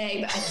up today,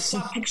 but I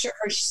saw a picture of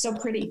her. She's so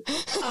pretty.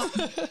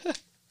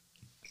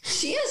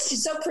 She is.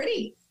 She's so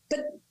pretty.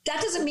 But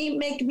that doesn't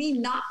make me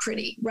not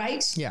pretty,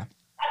 right? Yeah.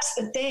 That's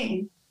the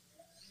thing.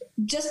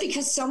 Just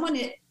because someone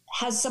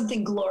has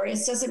something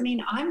glorious doesn't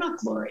mean I'm not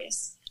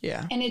glorious.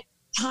 Yeah. And it's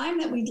time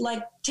that we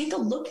take a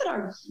look at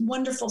our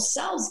wonderful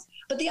selves.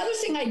 But the other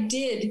thing I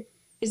did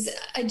is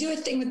I do a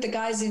thing with the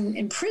guys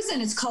in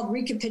prison. It's called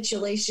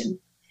recapitulation.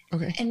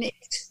 Okay. And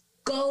it's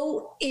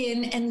go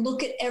in and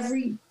look at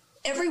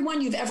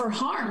everyone you've ever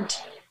harmed.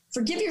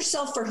 Forgive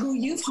yourself for who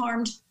you've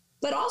harmed,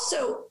 but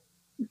also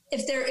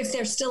if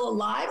they're still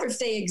alive or if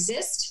they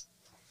exist,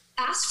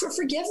 ask for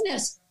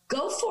forgiveness.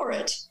 Go for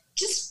it.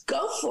 Just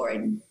go for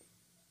it.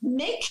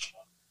 Make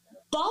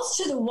balls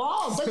to the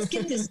walls. Let's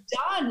get this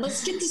done.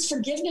 Let's get this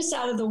forgiveness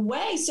out of the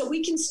way so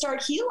we can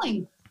start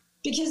healing.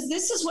 Because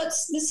these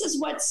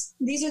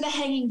are the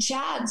hanging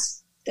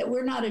chads that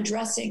we're not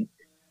addressing.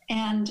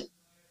 And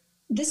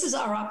this is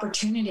our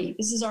opportunity.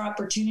 This is our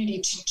opportunity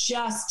to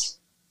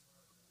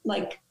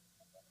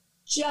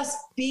just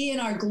be in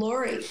our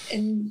glory.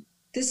 And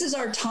this is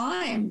our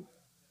time.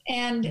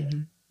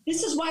 And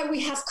this is why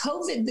we have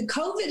COVID. The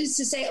COVID is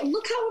to say,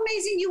 look how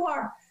amazing you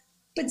are.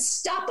 But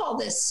stop all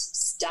this.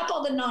 Stop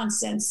all the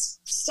nonsense.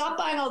 Stop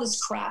buying all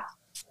this crap.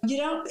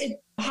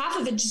 Half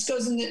of it just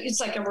goes in it's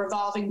like a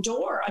revolving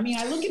door. I mean,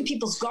 I look at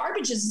people's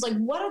garbages. It's like,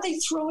 what are they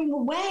throwing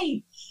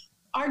away?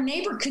 Our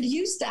neighbor could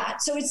use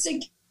that. So it's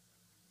like,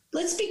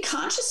 let's be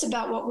conscious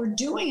about what we're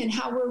doing and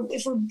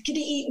if we're going to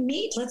eat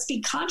meat, let's be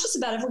conscious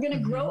about it. If we're going to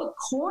grow a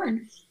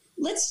corn,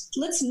 let's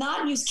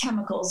not use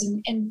chemicals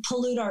and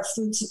pollute our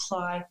food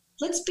supply.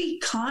 Let's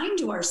be kind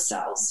to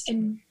ourselves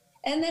and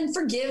then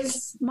forgive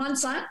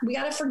Monsanto. We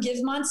got to forgive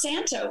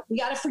Monsanto. We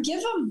got to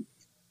forgive them,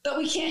 but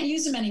we can't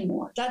use them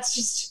anymore. That's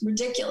just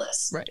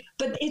ridiculous. Right.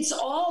 But it's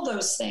all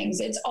those things.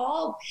 It's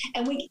all,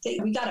 and we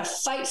got to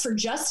fight for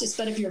justice.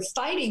 But if you're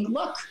fighting,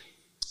 look,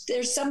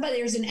 there's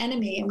an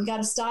enemy, and we got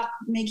to stop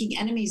making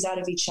enemies out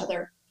of each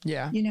other.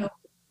 Yeah.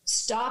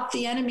 Stop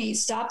the enemy,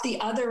 stop the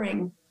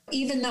othering,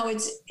 even though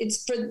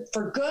it's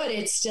for good,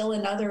 it's still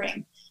an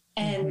othering.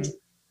 And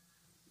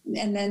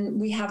then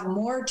we have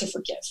more to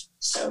forgive.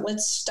 So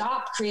let's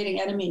stop creating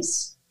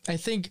enemies. I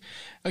think,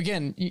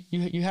 again,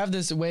 you have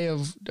this way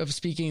of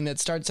speaking that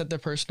starts at the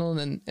personal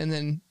and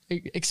then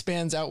it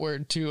expands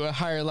outward to a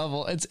higher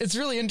level. It's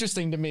really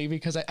interesting to me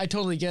because I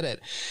totally get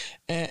it.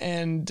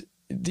 And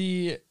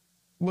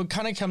what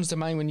kind of comes to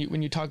mind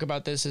when you talk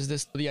about this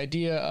is the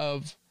idea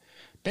of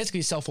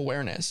basically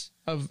self-awareness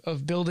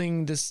of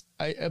building this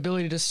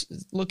ability to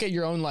look at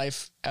your own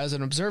life as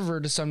an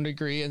observer to some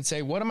degree and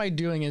say, what am I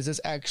doing? Is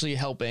this actually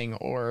helping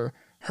or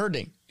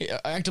hurting,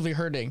 actively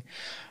hurting?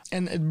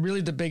 And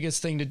really the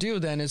biggest thing to do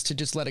then is to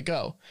just let it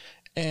go.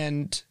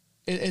 And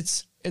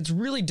it's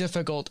really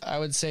difficult, I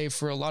would say,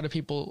 for a lot of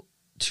people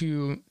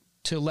to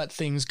let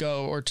things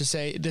go or to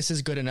say this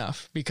is good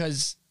enough,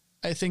 because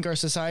I think our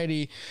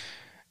society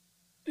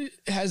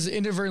has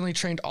inadvertently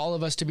trained all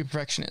of us to be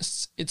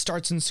perfectionists. It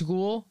starts in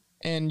school,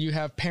 and you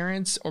have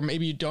parents, or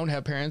maybe you don't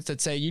have parents,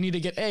 that say you need to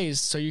get A's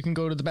so you can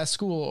go to the best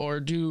school or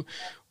do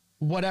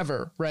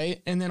whatever,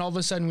 right? And then all of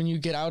a sudden when you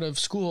get out of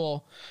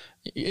school,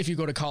 if you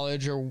go to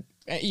college or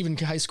even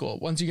high school,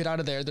 once you get out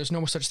of there, there's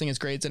no such thing as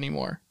grades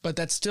anymore. But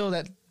that's still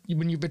that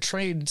when you've been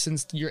trained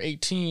since you're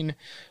 18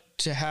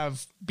 to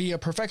be a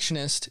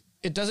perfectionist,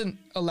 it doesn't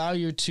allow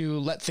you to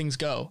let things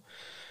go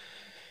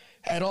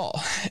at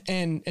all.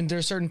 And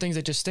there's certain things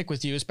that just stick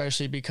with you,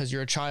 especially because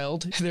you're a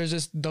child. There's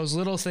just those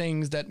little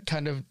things that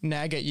kind of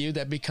nag at you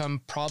that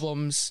become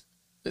problems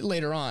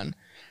later on.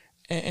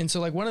 And so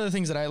like one of the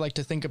things that I like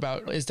to think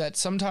about is that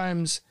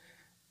sometimes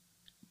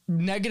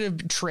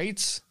negative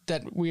traits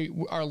that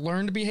are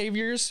learned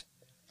behaviors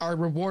are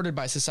rewarded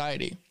by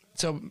society.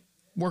 So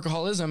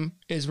workaholism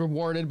is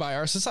rewarded by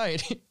our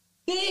society.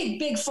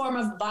 Big form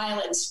of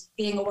violence,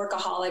 being a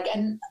workaholic.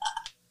 And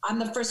I'm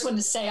the first one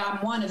to say I'm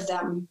one of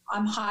them.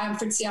 I'm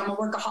Fritzi, I'm a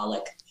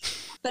workaholic.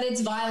 But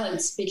it's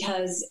violence,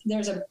 because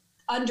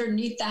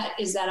underneath that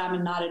is that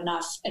I'm not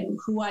enough, and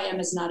who I am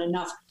is not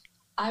enough.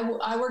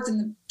 I worked in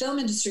the film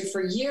industry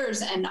for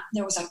years, and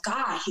there was a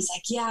guy, he's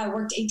like, yeah, I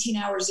worked 18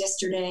 hours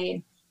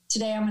yesterday.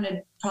 Today I'm going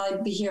to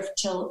probably be here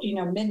till,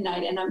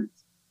 midnight.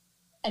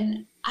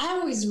 And I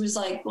always was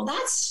like, well,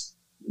 that's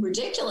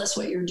ridiculous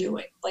what you're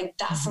doing. Like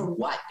that for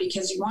what?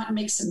 Because you want to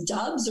make some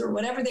dubs or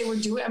whatever they were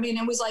doing. I mean,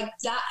 it was like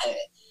that.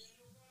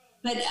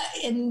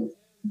 And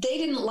they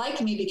didn't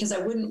like me because I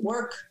wouldn't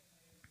work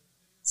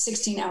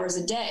 16 hours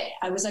a day.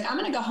 I was like, I'm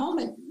going to go home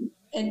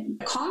and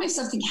call me if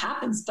something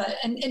happens,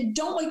 and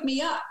don't wake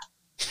me up.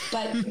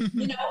 But,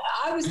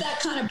 I was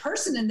that kind of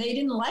person, and they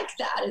didn't like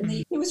that. And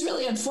it was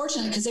really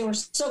unfortunate because they were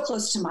so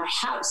close to my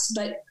house.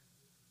 But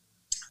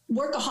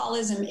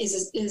workaholism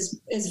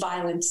is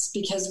violence,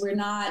 because we're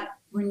not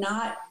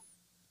allowing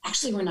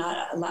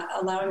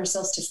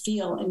ourselves to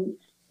feel.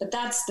 But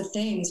that's the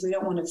thing, is we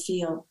don't want to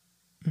feel.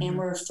 Mm-hmm. And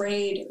we're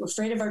afraid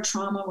of our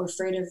trauma. We're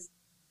afraid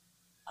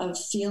of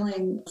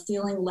feeling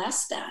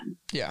less than.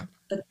 Yeah.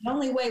 But the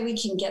only way we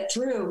can get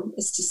through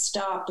is to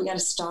stop. We got to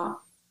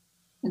stop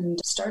and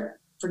just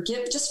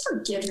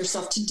forgive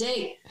yourself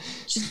today.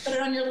 Just put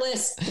it on your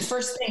list. The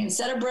first thing,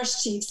 instead of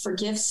brush teeth,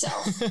 forgive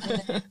self. And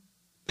then,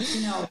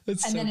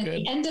 That's and then good.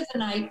 At the end of the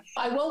night,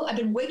 I've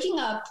been waking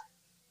up,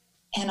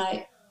 and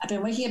I've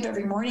been waking up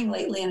every morning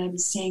lately, and I'm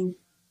saying,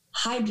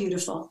 hi,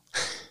 beautiful.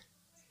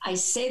 I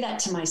say that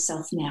to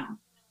myself now.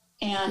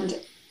 And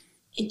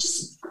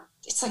it's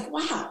like,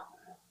 wow,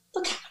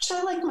 look how much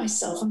I like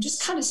myself. I'm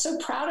just kind of so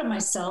proud of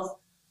myself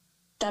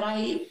that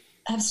I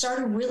have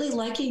started really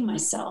liking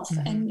myself.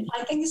 Mm-hmm. And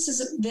I think this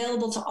is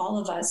available to all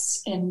of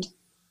us. And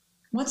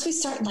once we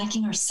start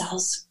liking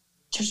ourselves,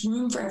 there's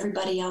room for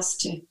everybody else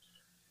to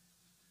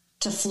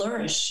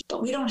flourish.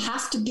 But we don't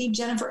have to be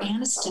Jennifer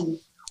Aniston,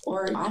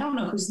 or I don't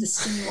know who's the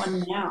skinny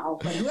one now,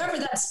 but whoever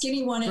that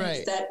skinny one is,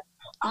 right, that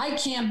I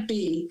can't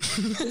be.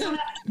 We don't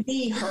have to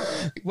be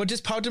her. What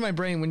just popped in my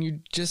brain when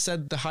you just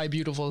said the hi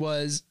beautiful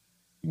was,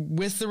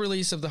 with the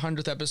release of the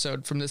 100th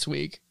episode from this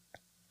week,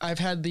 I've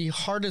had the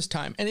hardest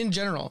time. And in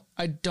general,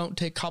 I don't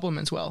take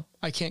compliments well.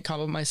 I can't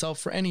compliment myself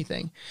for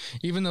anything.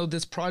 Even though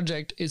this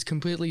project is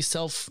completely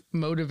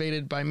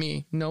self-motivated by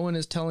me. No one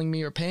is telling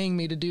me or paying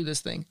me to do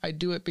this thing. I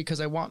do it because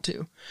I want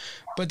to.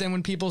 But then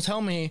when people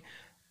tell me,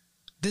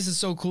 this is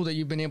so cool that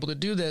you've been able to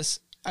do this,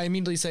 I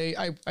immediately say,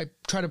 I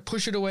try to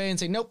push it away and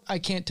say, nope, I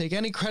can't take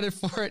any credit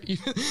for it.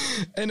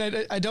 And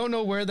I don't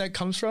know where that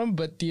comes from,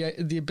 but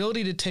the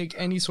ability to take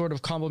any sort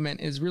of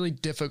compliment is really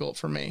difficult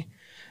for me.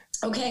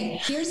 Okay,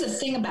 here's the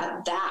thing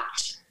about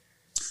that.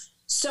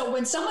 So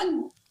when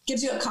someone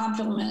gives you a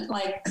compliment,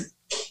 like,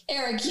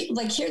 Eric,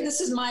 like, here,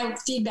 this is my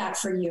feedback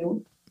for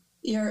you.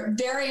 You're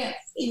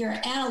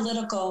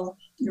analytical,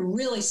 you're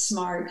really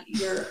smart,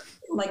 you're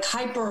like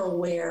hyper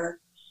aware,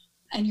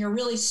 and you're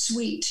really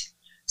sweet.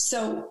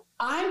 So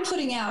I'm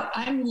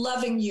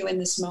loving you in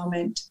this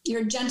moment.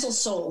 You're a gentle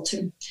soul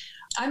too.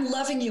 I'm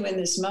loving you in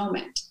this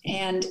moment.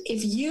 And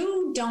if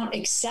you don't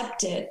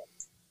accept it,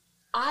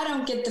 I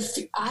don't get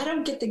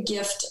the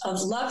gift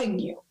of loving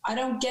you. I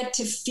don't get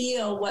to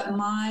feel what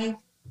my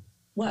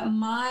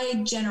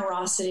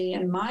generosity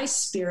and my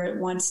spirit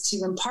wants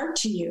to impart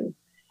to you.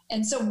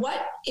 And so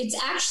it's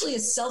actually a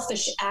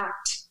selfish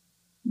act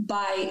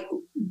by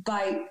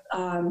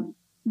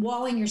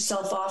walling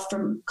yourself off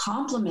from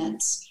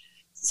compliments.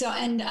 So,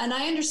 and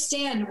I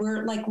understand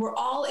we're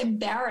all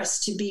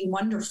embarrassed to be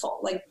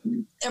wonderful. Like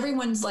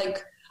everyone's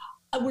like,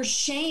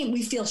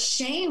 we feel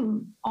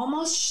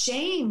almost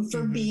shame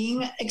for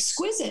being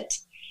exquisite.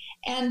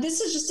 And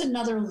this is just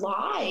another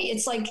lie.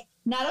 It's like,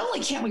 not only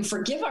can't we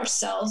forgive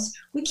ourselves,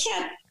 we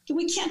can't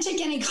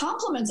take any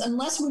compliments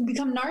unless we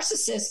become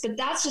narcissists, but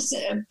that's just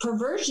a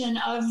perversion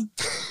of,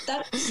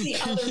 that's the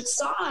other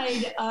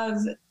side of,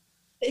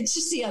 it's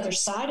just the other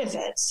side of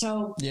it.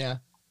 So, yeah.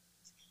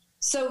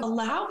 So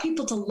allow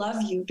people to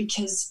love you,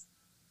 because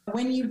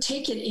when you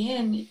take it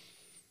in,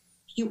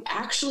 you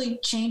actually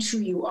change who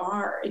you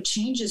are. It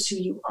changes who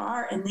you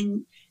are. And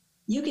then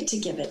you get to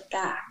give it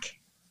back,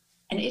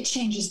 and it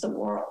changes the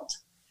world.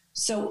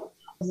 So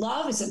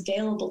love is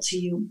available to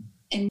you,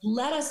 and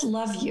let us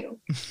love you.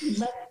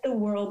 Let the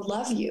world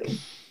love you.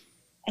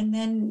 And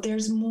then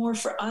there's more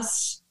for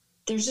us.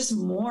 There's just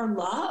more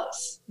love.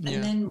 Yeah.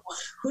 And then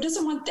who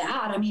doesn't want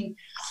that? I mean,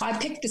 I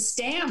picked the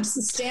stamps.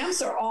 The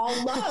stamps are all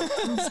love.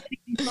 I'm sending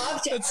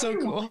love to that's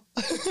everyone.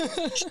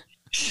 So cool.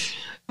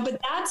 But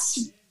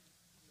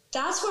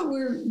that's what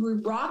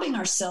we're robbing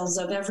ourselves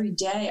of every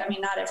day. I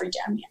mean, not every day.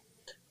 I mean,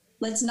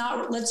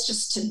 let's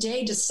just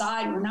today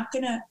decide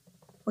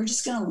we're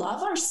just going to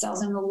love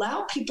ourselves and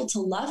allow people to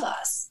love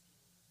us,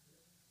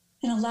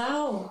 and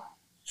allow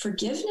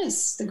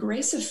forgiveness, the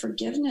grace of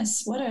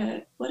forgiveness. What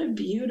a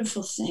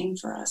beautiful thing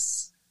for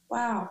us.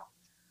 Wow.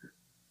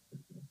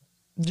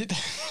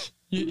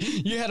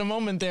 You had a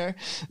moment there.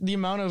 The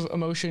amount of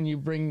emotion you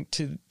bring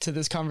to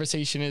this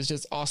conversation is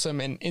just awesome,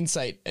 and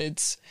insight.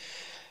 It's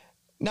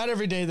not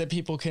every day that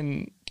people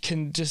can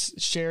just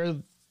share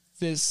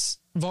this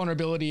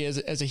vulnerability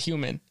as a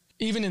human.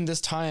 Even in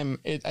this time,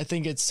 I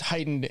think it's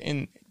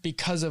heightened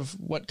because of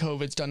what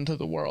COVID's done to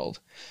the world.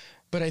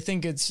 But I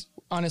think it's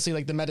honestly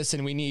like the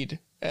medicine we need,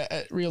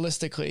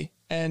 realistically,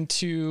 and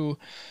to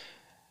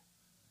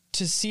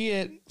see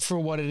it for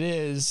what it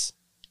is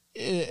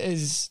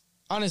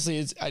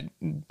honestly, I'm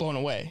blown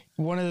away.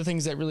 One of the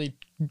things that really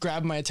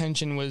grabbed my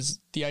attention was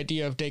the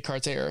idea of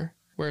Descartes' error,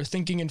 where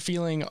thinking and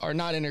feeling are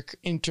not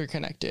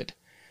interconnected,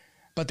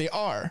 but they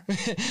are.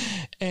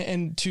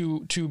 and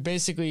to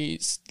basically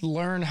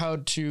learn how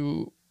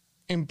to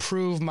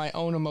improve my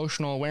own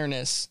emotional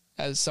awareness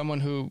as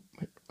someone who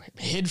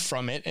hid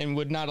from it and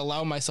would not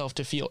allow myself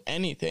to feel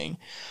anything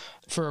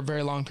for a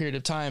very long period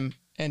of time,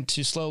 and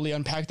to slowly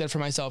unpack that for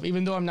myself,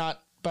 even though I'm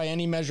not by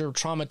any measure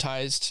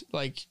traumatized,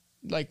 like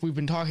we've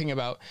been talking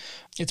about.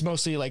 It's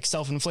mostly like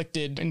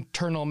self-inflicted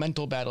internal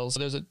mental battles.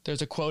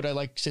 There's a quote I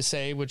like to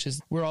say, which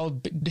is, we're all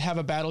have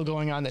a battle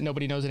going on that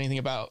nobody knows anything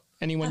about.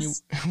 Anyone you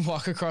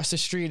walk across the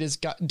street is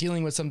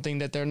dealing with something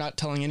that they're not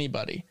telling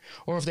anybody.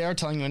 Or if they are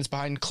telling you, it's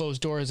behind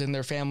closed doors in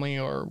their family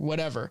or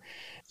whatever.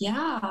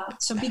 Yeah.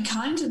 So be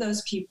kind to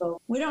those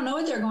people. We don't know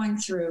what they're going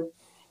through.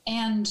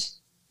 And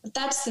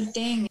that's the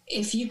thing.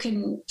 If you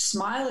can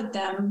smile at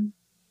them,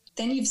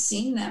 then you've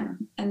seen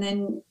them. And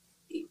then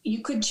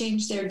you could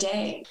change their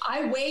day.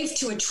 I waved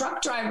to a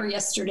truck driver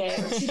yesterday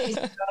or 2 days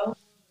ago,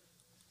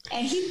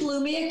 and he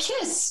blew me a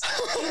kiss.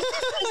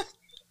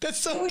 That's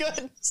so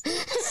good.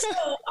 So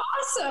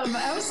awesome.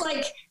 I was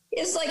like,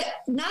 it's like,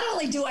 not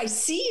only do I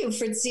see you,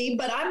 Fritzi,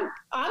 but I'm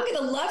going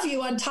to love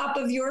you on top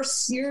of your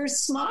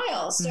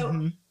smile.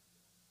 So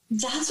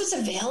that's what's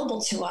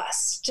available to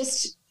us.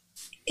 Just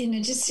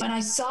when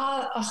I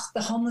saw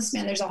the homeless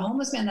man, there's a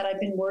homeless man that I've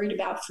been worried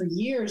about for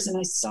years, and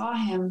I saw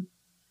him,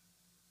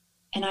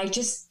 and I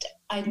just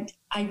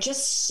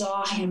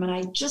saw him, and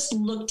I just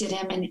looked at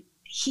him, and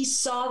he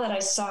saw that I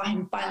saw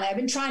him finally. I've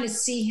been trying to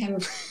see him,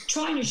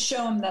 trying to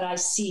show him that I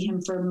see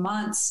him for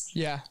months.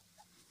 Yeah.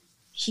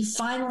 He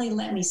finally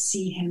let me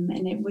see him.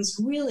 And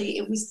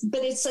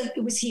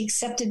he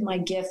accepted my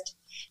gift.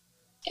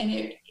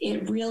 And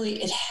it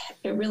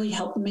really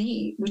helped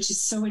me, which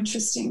is so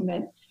interesting,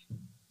 that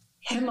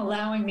him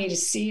allowing me to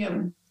see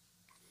him,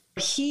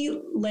 he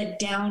let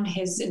down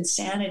his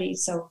insanity.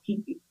 So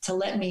to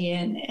let me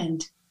in,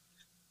 and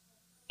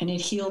it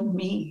healed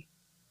me.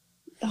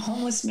 The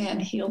homeless man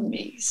healed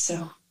me.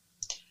 So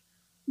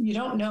you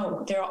don't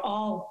know.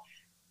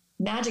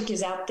 Magic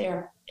is out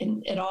there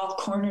at all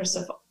corners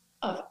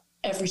of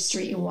every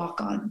street you walk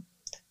on.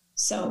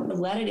 So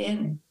let it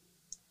in.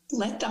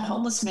 Let the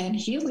homeless man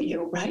heal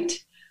you, right?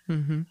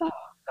 Mm-hmm. Oh,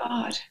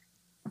 God.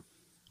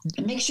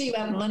 And make sure you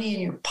have money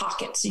in your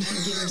pocket so you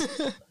can give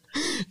him.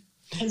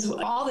 Because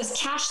all this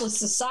cashless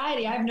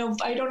society, I don't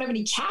have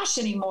any cash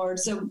anymore.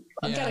 So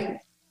I've got to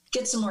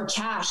get some more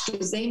cash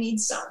because they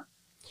need some.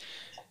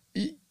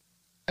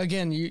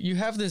 Again, you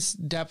have this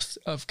depth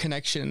of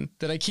connection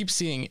that I keep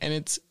seeing,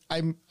 and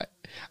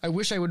I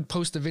wish I would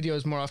post the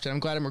videos more often. I'm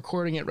glad I'm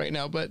recording it right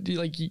now, but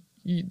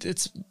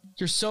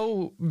you're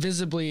so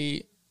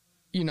visibly,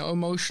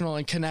 emotional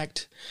and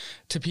connect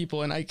to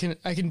people. And I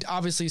can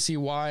obviously see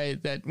why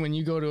that when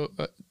you go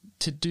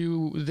to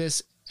do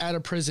this at a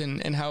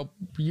prison, and how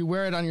you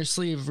wear it on your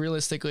sleeve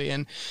realistically,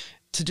 and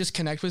to just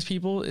connect with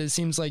people, it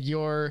seems like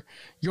you're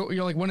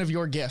like one of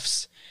your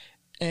gifts.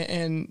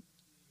 And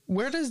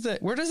where does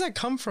that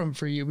come from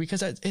for you?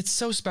 Because it's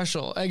so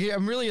special.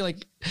 I'm really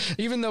like,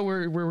 even though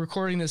we're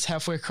recording this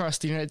halfway across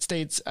the United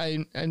States,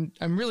 I'm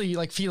really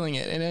like feeling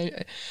it,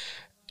 and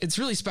it's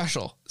really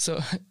special. So,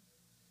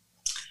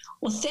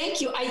 well,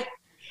 thank you.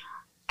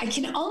 I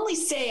can only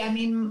say, I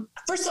mean,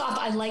 first off,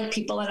 I like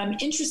people and I'm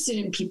interested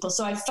in people.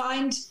 So I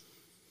find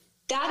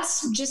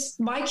that's just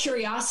my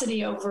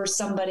curiosity over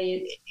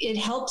somebody. It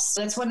helps.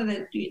 That's one of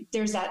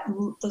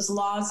those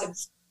laws of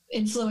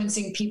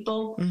influencing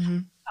people. Mm-hmm.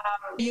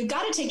 You've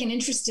got to take an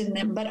interest in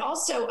them, but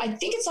also I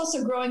think it's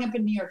also growing up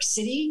in New York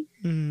City.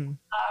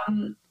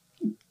 Mm-hmm.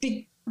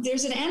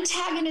 There's an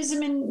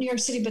antagonism in New York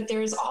City, but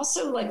there is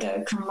also like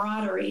a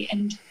camaraderie,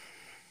 and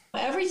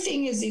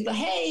everything is either,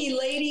 hey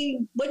lady,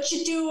 what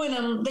you doing?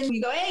 And then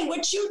you go, hey,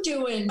 what you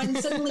doing? And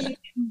suddenly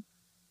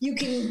you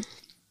can,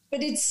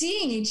 but it's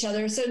seeing each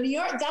other. So New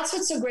York, that's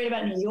what's so great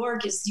about New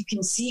York is you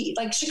can see,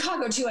 like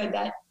Chicago too, I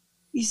bet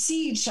you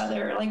see each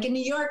other. Like in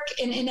New York,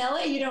 in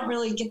LA, you don't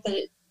really get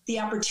the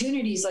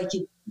opportunities like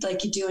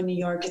you do in New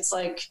York. It's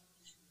like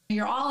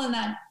you're all in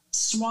that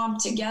swamp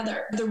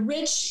together. The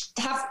rich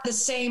have the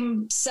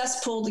same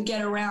cesspool to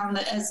get around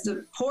as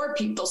the poor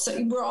people.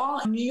 So we're all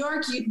in New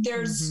York.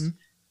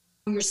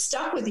 You're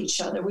stuck with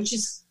each other, which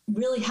is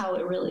really how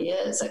it really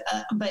is.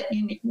 But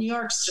New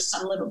York's just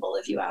unlivable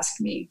if you ask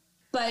me.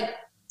 But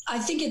I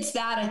think it's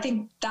that. I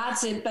think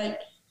that's it.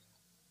 But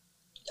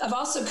I've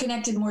also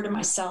connected more to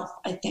myself,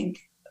 I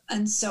think.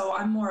 And so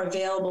I'm more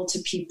available to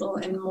people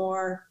and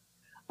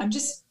I'm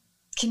just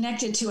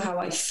connected to how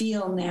I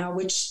feel now,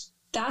 which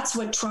that's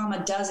what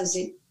trauma does is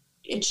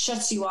it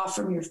shuts you off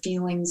from your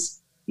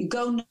feelings. You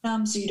go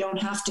numb so you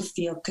don't have to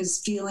feel, because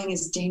feeling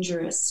is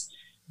dangerous.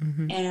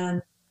 Mm-hmm.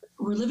 And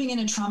we're living in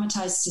a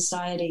traumatized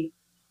society,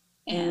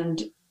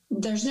 and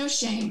there's no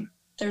shame.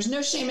 There's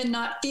no shame in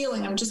not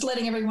feeling. I'm just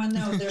letting everyone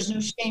know there's no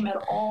shame at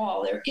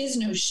all. There is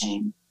no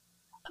shame.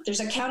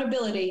 There's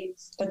accountability,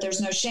 but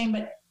there's no shame.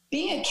 But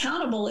being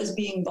accountable is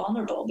being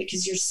vulnerable,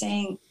 because you're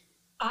saying,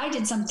 I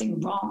did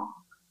something wrong.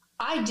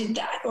 I did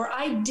that, or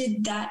I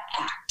did that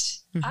act.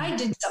 Mm-hmm. I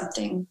did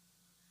something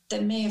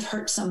that may have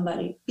hurt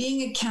somebody.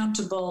 Being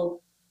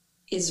accountable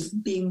is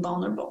being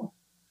vulnerable.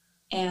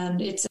 And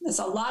it's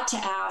a lot to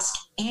ask,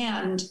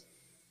 and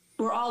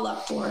we're all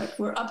up for it.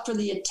 We're up for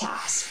the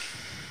task.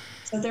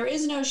 So there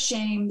is no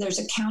shame. There's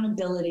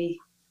accountability.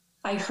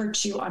 I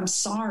hurt you. I'm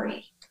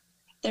sorry.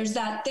 There's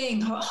that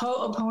thing,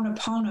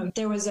 ho'oponopono.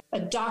 There was a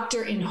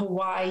doctor in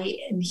Hawaii,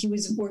 and he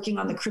was working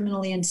on the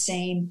criminally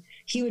insane.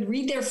 He would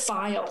read their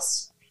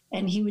files,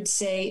 and he would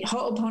say,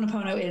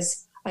 ho'oponopono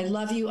is, I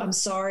love you. I'm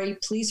sorry.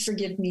 Please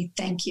forgive me.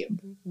 Thank you.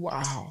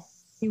 Wow.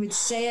 He would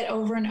say it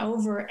over and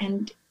over.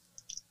 And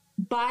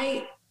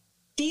by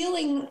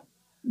feeling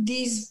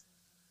these,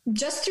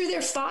 just through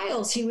their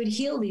files, he would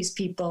heal these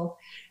people,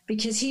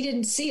 because he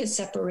didn't see a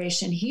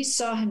separation. He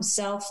saw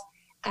himself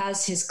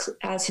as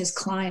his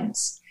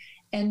clients.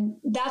 And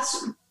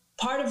that's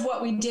part of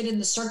what we did in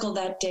the circle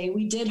that day.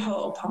 We did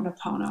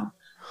ho'oponopono.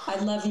 I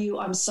love you.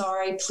 I'm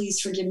sorry. Please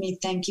forgive me.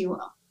 Thank you.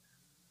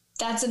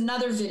 That's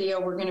another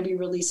video we're going to be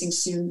releasing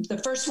soon. The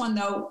first one,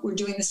 though, we're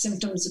doing the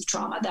symptoms of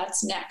trauma.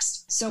 That's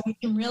next. So we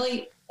can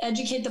really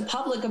educate the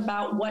public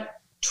about what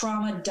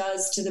trauma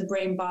does to the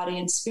brain, body,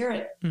 and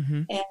spirit.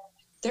 Mm-hmm. And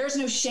there's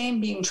no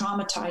shame being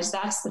traumatized.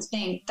 That's the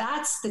thing.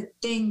 That's the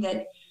thing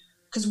that,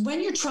 because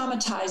when you're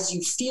traumatized,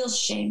 you feel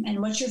shame.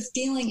 And what you're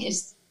feeling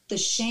is the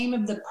shame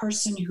of the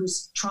person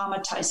who's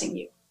traumatizing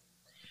you.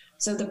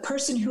 So the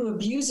person who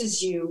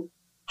abuses you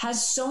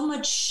has so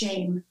much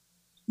shame.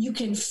 You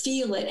can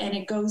feel it, and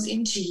it goes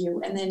into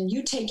you, and then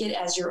you take it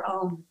as your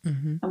own.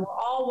 Mm-hmm. And we're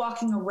all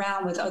walking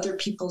around with other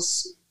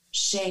people's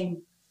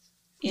shame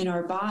in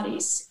our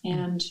bodies.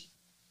 And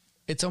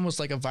it's almost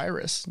like a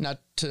virus, not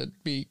to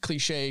be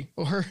cliche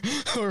or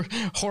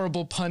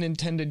horrible pun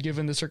intended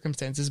given the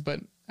circumstances, but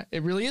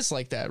it really is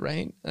like that,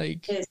 right?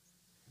 Like it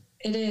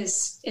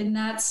is. And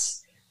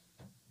that's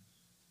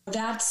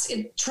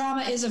it.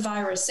 Trauma is a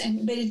virus.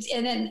 And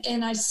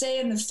I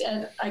say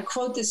I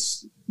quote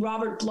this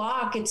Robert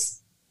Bloch, it's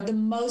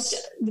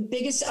the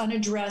biggest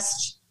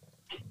unaddressed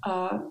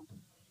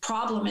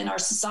problem in our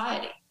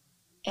society.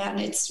 And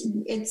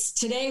it's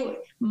today,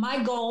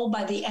 my goal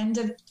by the end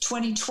of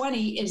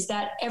 2020 is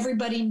that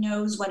everybody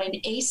knows what an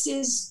ACE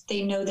is.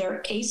 They know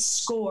their ACE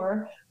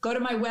score. Go to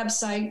my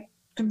website,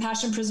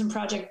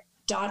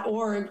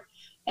 compassionprisonproject.org,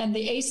 and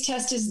the ACE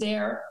test is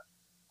there.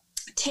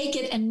 Take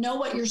it and know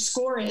what your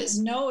score is.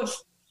 Know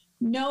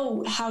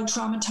how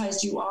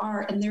traumatized you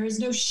are, and there is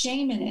no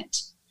shame in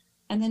it.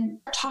 And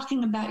then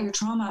talking about your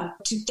trauma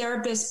to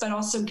therapists, but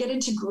also get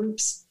into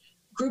group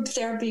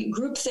therapy,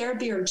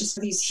 or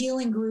just these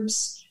healing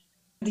groups,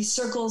 these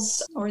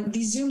circles or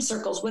these Zoom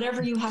circles,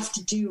 whatever you have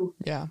to do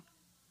to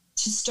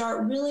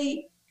start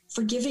really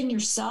forgiving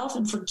yourself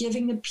and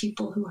forgiving the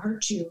people who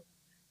hurt you,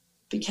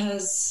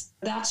 because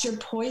that's your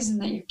poison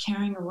that you're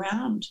carrying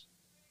around,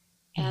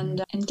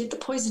 and get the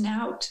poison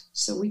out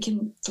so we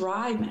can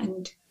thrive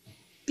and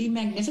be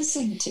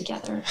magnificent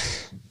together.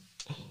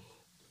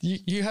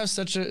 You have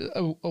such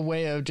a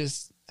way of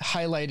just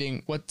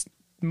highlighting what's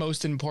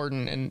most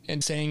important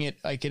and saying it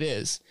like it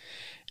is.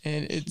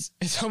 And it's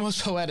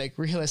almost poetic,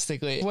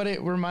 realistically. What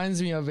it reminds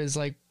me of is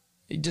like,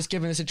 just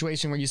given the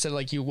situation where you said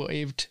like you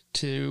waved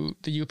to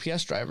the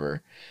UPS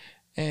driver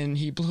and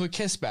he blew a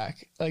kiss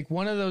back. Like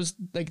one of those,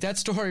 like that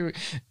story,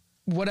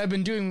 what I've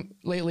been doing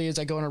lately is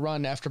I go on a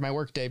run after my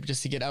work day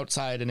just to get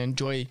outside and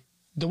enjoy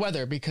the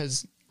weather,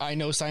 because I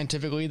know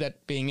scientifically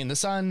that being in the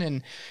sun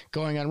and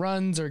going on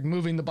runs or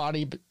moving the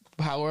body,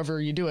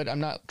 however you do it, I'm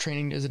not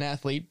training as an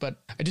athlete,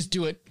 but I just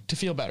do it to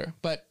feel better.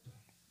 But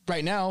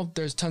right now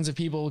there's tons of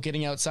people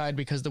getting outside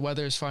because the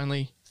weather is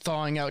finally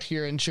thawing out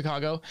here in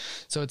Chicago.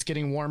 So it's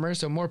getting warmer.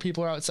 So more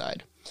people are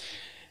outside,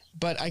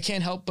 but I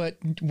can't help but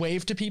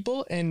wave to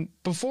people. And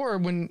before,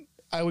 when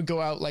I would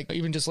go out, like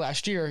even just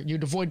last year,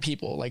 you'd avoid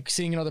people. Like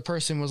seeing another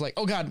person was like,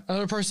 oh God,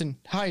 another person.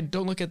 Hi,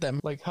 don't look at them.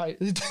 Like, hi,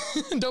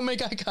 don't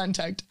make eye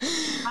contact.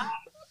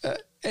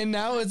 And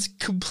now it's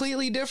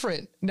completely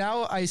different.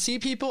 Now I see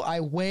people, I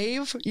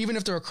wave, even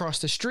if they're across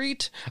the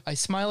street. I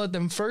smile at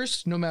them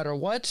first, no matter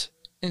what.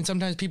 And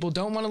sometimes people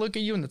don't want to look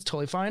at you, and that's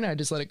totally fine. I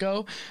just let it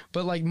go.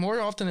 But like more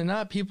often than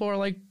not, people are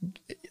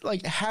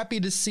like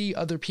happy to see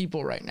other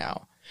people right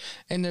now.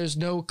 And there's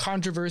no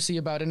controversy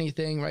about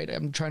anything, right?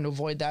 I'm trying to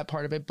avoid that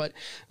part of it, but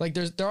like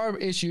there are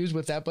issues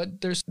with that,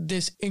 but there's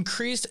this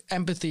increased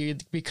empathy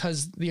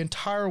because the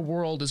entire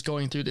world is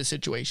going through this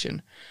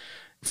situation.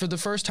 For the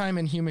first time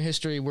in human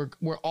history,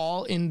 we're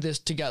all in this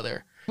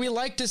together. We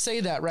like to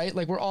say that, right?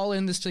 Like we're all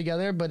in this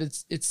together, but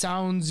it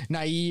sounds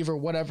naive or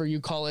whatever you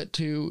call it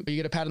you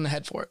get a pat on the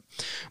head for it.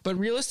 But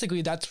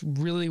realistically, that's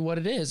really what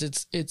it is.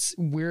 It's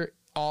we're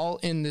all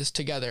in this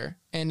together.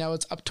 And now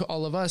it's up to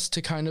all of us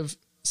to kind of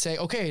say,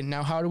 okay,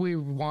 now how do we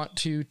want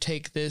to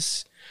take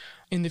this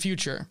in the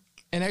future?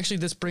 And actually,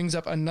 this brings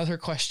up another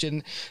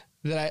question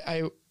that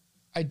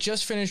I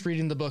just finished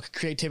reading the book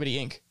Creativity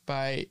Inc.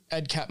 by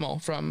Ed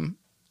Catmull from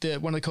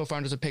one of the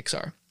co-founders of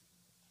Pixar.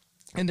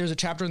 And there's a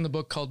chapter in the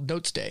book called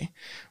Notes Day,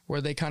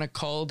 where they kind of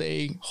called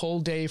a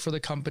whole day for the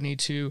company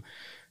to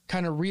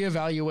kind of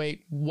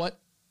reevaluate what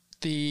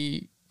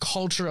the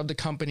culture of the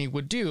company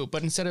would do.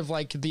 But instead of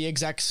like the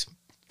execs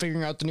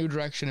figuring out the new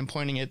direction and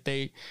pointing it,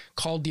 they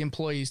called the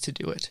employees to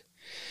do it.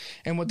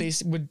 And what they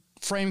would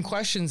frame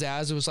questions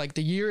as, it was like,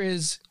 the year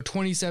is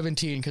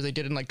 2017, because they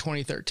did it in like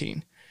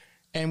 2013.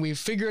 And we've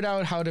figured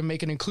out how to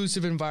make an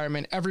inclusive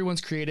environment.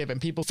 Everyone's creative and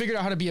people figured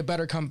out how to be a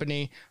better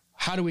company.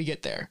 How do we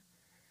get there?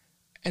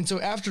 And so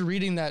after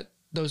reading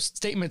those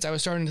statements, I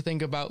was starting to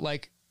think about,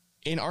 like,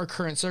 in our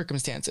current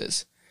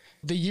circumstances,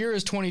 the year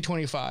is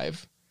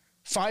 2025,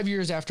 5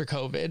 years after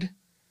COVID,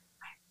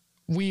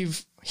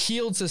 we've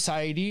healed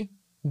society.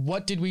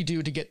 What did we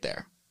do to get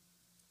there?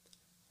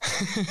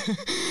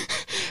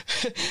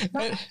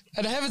 And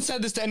I haven't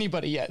said this to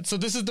anybody yet. So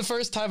this is the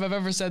first time I've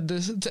ever said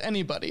this to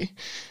anybody.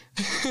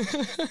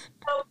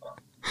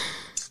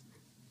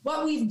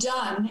 What we've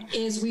done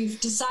is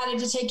we've decided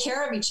to take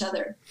care of each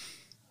other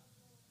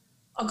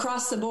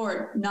across the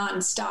board,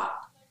 nonstop.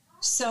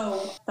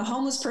 So the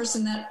homeless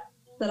person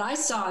that I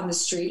saw on the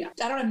street,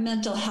 I don't have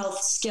mental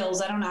health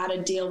skills. I don't know how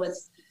to deal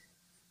with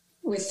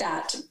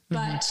that,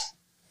 but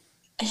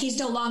he's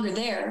no longer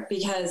there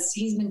because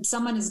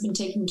someone has been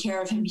taking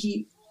care of him.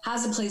 He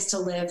has a place to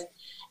live,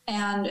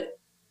 and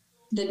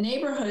the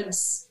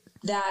neighborhoods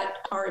that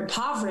are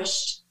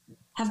impoverished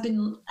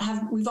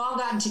we've all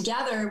gotten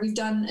together. We've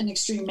done an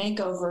extreme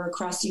makeover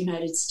across the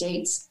United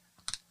States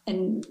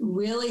and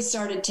really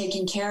started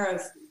taking care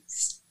of,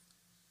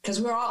 because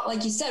we're all,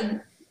 like you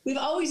said, we've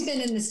always been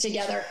in this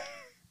together.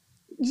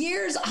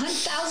 Years,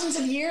 thousands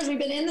of years, we've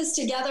been in this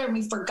together, and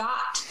we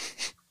forgot.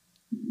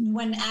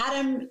 When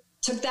Adam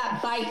took that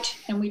bite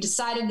and we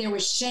decided there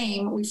was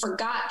shame, we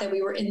forgot that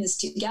we were in this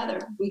together.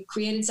 We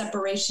created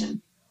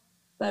separation,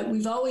 but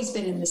we've always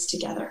been in this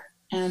together.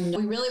 And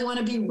we really want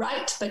to be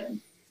right, but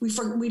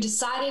we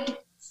decided,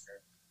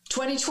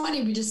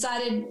 2020, we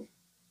decided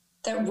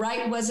that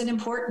right wasn't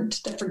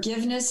important, that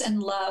forgiveness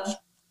and love,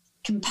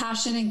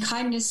 compassion and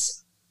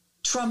kindness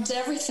trumped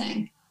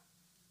everything.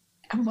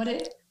 And what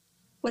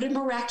a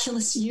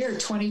miraculous year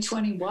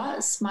 2020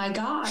 was. My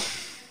God,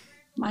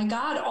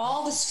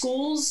 all the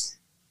schools,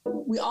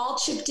 we all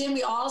chipped in.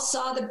 We all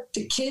saw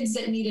the kids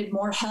that needed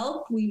more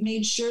help. We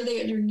made sure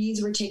that their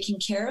needs were taken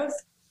care of.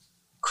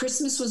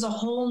 Christmas was a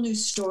whole new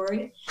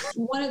story.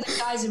 One of the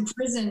guys in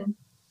prison,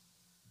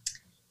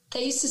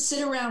 they used to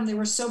sit around. They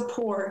were so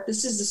poor.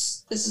 This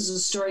is a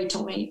story he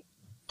told me.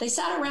 They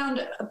sat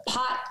around a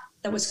pot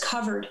that was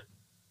covered,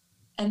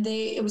 and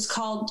they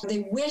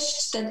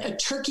wished that a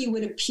turkey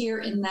would appear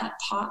in that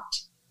pot.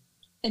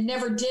 It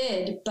never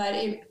did, but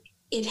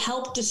it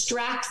helped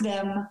distract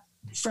them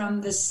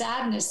from the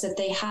sadness that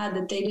they had,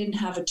 that they didn't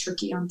have a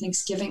turkey on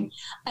Thanksgiving.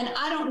 And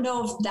I don't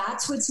know if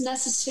that's what's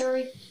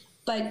necessary,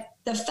 but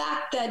the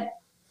fact that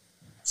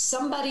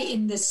somebody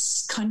in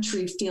this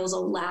country feels a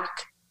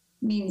lack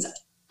means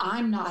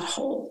I'm not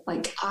whole.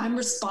 Like, I'm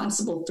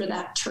responsible for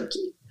that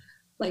turkey.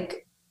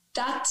 Like,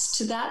 it's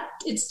to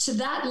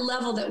that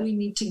level that we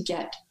need to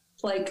get.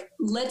 Like,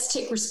 let's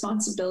take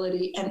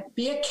responsibility and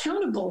be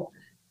accountable.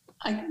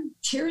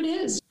 Here it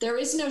is. There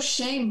is no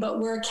shame, but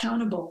we're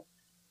accountable.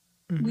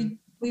 Mm-hmm.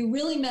 We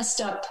really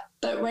messed up,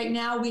 but right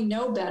now we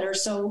know better.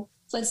 So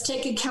let's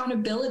take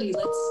accountability.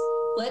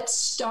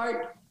 Let's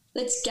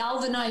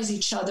galvanize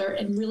each other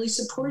and really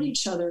support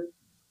each other.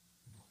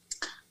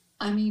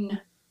 I mean,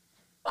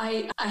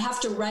 I have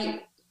to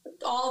write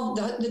all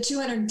the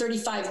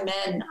 235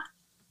 men.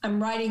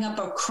 I'm writing up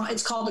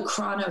it's called a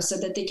chrono, so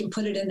that they can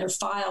put it in their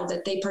file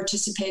that they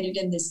participated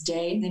in this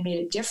day and they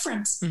made a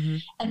difference. Mm-hmm.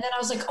 And then I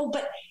was like, oh,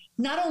 but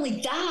not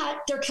only that,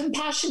 they're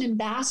compassion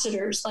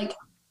ambassadors. Like,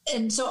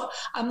 and so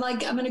I'm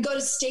like, I'm going to go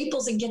to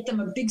Staples and get them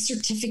a big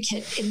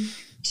certificate and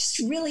just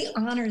really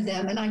honor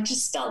them. And I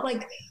just felt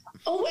like,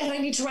 oh, and I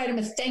need to write them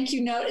a thank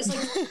you note. It's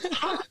like,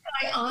 how can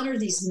I honor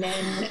these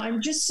men?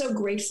 I'm just so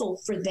grateful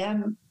for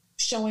them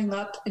showing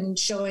up and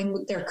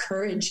showing their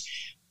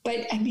courage.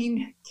 But I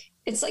mean,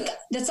 it's like,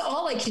 that's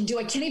all I can do.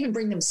 I can't even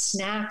bring them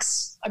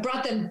snacks. I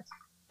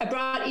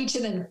brought each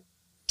of them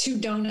 2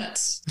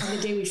 donuts on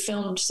the day we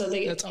filmed. So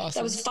that's awesome.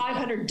 That was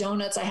 500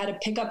 donuts I had to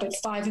pick up at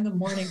 5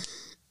 a.m.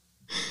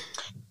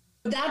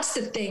 That's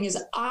the thing,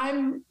 is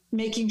I'm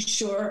making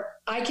sure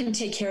I can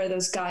take care of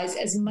those guys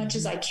as much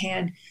as I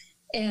can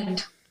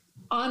and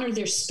honor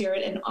their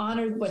spirit and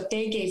honor what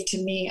they gave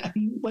to me. I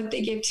mean, what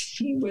they gave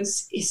to me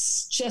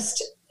is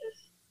just,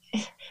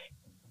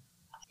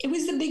 it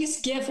was the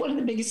biggest gift, one of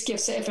the biggest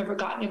gifts I've ever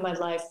gotten in my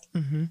life.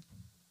 Mm-hmm.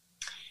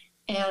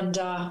 And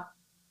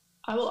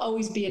I will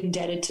always be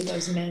indebted to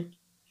those men.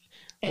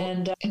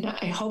 And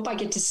I hope I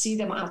get to see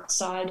them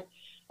outside.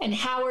 And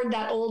Howard,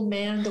 that old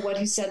man, the one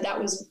who said that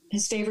was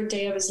his favorite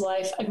day of his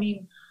life. I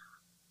mean,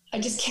 I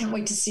just can't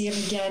wait to see him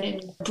again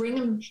and bring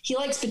him. He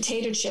likes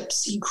potato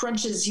chips. He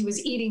crunches. He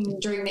was eating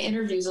during the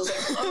interviews. I was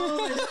like,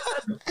 oh,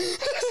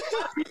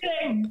 stop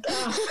eating.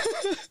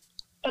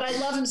 But I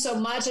love him so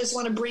much. I just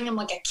want to bring him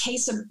like a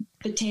case of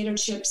potato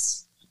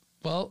chips.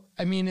 Well,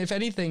 I mean, if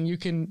anything, you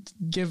can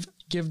give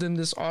them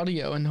this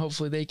audio and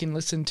hopefully they can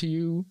listen to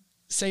you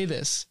say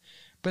this.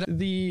 But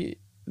the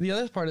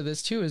other part of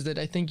this too is that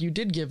I think you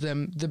did give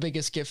them the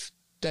biggest gift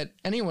that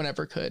anyone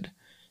ever could.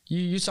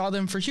 You saw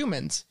them for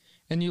humans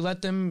and you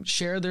let them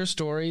share their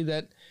story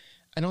that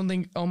I don't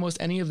think almost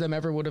any of them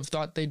ever would have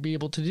thought they'd be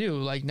able to do.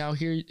 Like now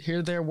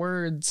hear their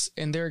words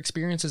and their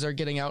experiences are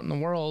getting out in the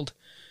world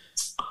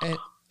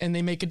and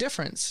they make a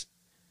difference.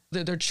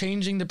 They're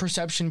changing the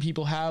perception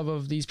people have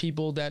of these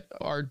people that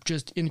are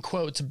just, in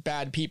quotes,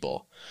 bad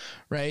people,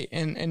 right?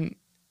 And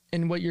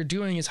what you're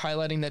doing is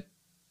highlighting that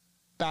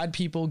bad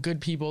people, good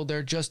people,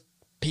 they're just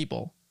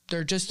people.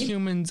 They're just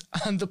humans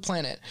on the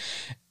planet.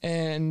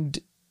 And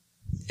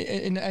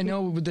I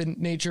know the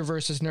nature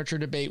versus nurture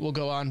debate will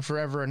go on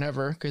forever and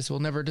ever because we'll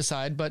never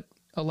decide, but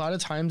a lot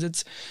of times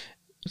it's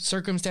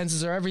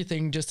circumstances are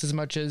everything just as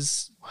much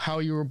as how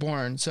you were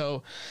born.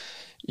 So,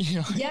 you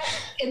know. Yeah,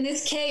 in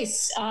this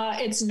case,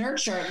 it's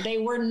nurture. They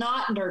were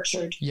not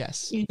nurtured.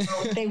 Yes.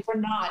 They were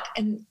not.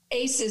 And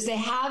aces, they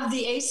have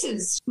the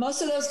aces.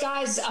 Most of those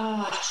guys,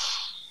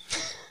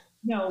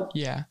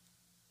 yeah.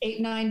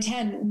 8, 9,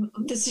 10.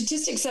 The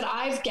statistics that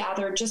I've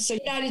gathered, just so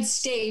United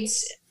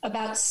States,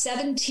 about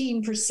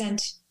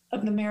 17%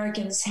 of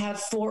Americans have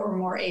 4 or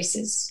more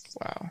aces.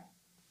 Wow.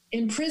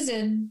 In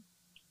prison,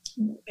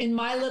 in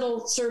my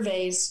little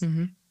surveys,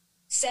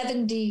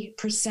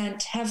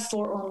 70% have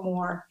 4 or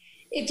more.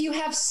 If you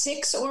have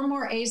 6 or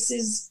more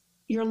aces,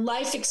 your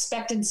life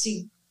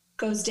expectancy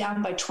goes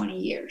down by 20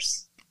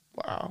 years.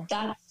 Wow.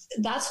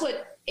 That's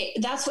what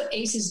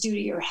ACEs do to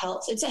your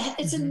health.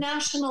 It's a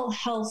national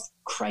health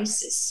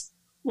crisis.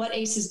 What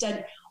ACEs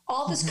done,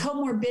 all this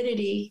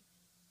comorbidity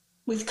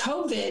with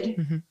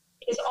COVID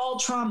is all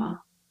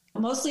trauma.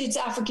 Mostly it's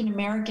African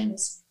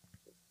Americans.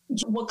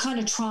 What kind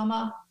of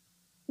trauma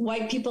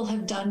white people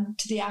have done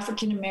to the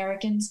African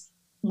Americans,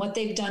 what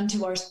they've done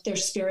to their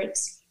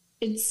spirits.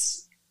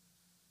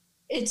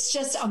 It's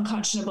just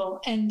unconscionable,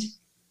 and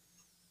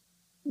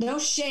no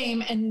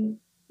shame, and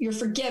you're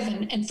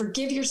forgiven, and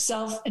forgive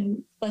yourself,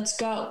 and let's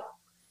go.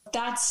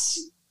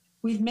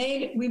 We've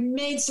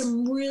made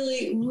some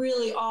really,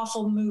 really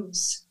awful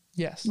moves.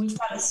 Yes. We've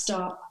got to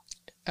stop.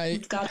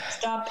 We've got to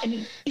stop. And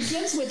it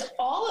begins with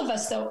all of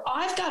us, though.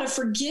 I've got to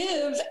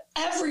forgive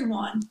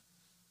everyone.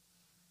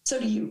 So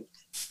do you.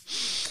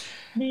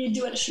 You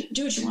do what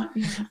you want.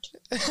 You don't have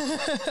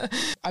to.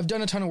 I've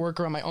done a ton of work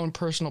around my own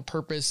personal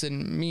purpose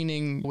and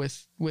meaning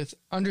with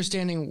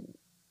understanding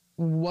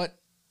what,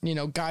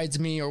 guides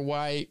me or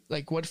why,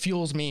 like what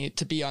fuels me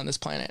to be on this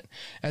planet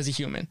as a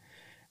human.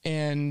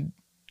 And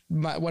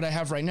what I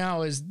have right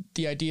now is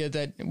the idea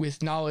that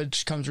with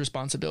knowledge comes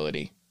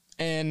responsibility.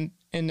 And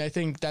I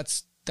think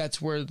that's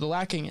where the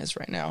lacking is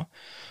right now,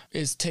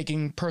 is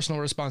taking personal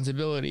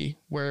responsibility,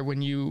 where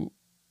when you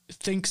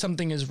think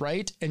something is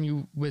right and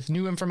you, with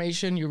new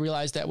information, you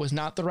realize that was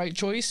not the right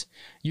choice,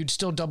 you'd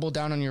still double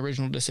down on your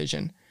original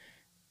decision.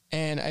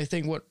 And I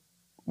think what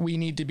we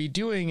need to be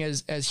doing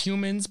as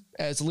humans,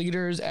 as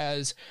leaders,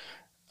 as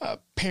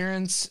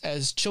parents,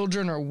 as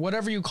children, or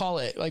whatever you call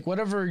it, like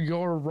whatever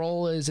your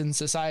role is in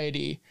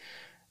society,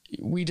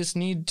 we just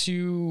need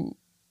to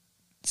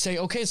say,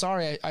 okay,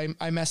 sorry,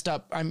 I messed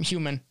up. I'm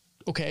human.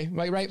 Okay.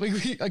 Right.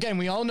 Again,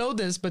 we all know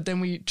this, but then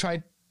we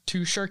try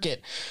to shirk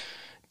it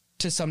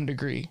to some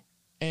degree.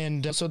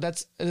 And so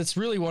that's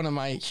really one of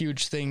my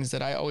huge things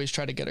that I always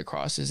try to get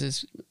across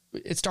is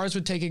it starts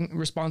with taking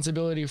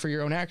responsibility for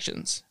your own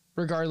actions,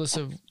 regardless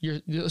of your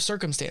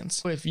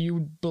circumstance. If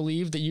you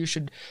believe that you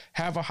should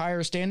have a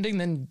higher standing,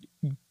 then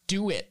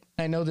do it.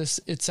 I know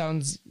it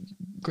sounds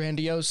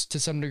grandiose to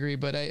some degree,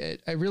 but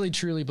I really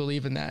truly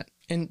believe in that.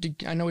 And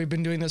I know we've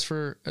been doing this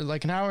for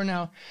like an hour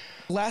now.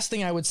 Last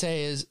thing I would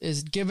say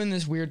is given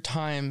this weird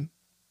time,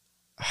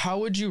 how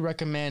would you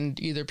recommend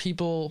either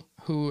people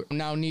who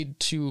now need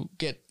to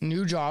get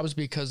new jobs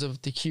because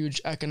of the huge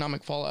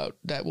economic fallout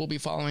that will be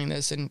following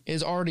this and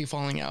is already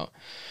falling out,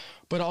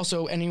 but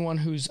also anyone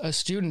who's a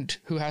student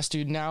who has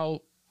to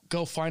now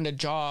go find a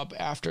job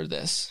after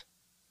this?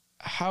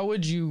 How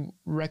would you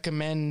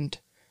recommend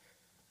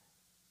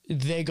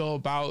they go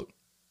about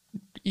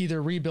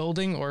either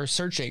rebuilding or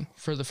searching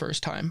for the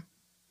first time?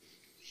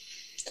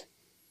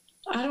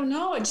 I don't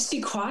know. Just be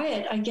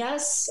quiet. I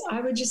guess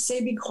I would just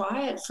say be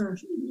quiet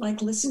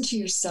listen to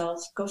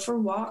yourself, go for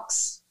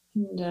walks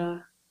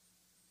and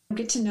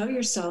get to know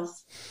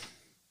yourself.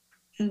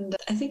 And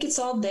I think it's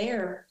all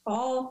there.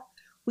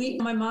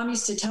 My mom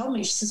used to tell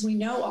me, she says, we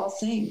know all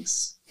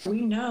things.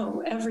 We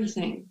know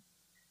everything.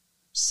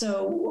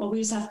 So we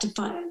just have to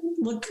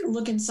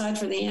look inside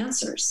for the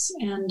answers.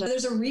 And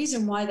there's a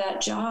reason why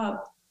that job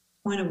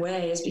went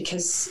away, is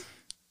because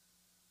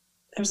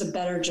there's a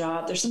better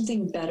job. There's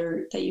something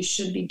better that you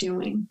should be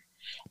doing.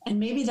 And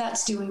maybe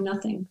that's doing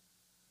nothing.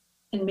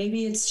 And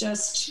maybe it's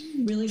just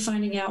really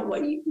finding out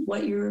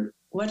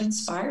what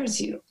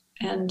inspires you.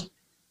 And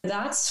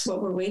that's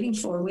what we're waiting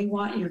for. We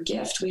want your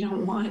gift. We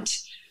don't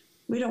want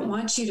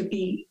you to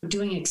be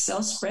doing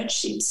Excel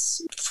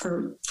spreadsheets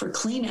for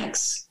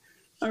Kleenex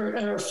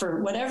or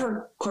for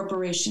whatever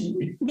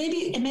corporation.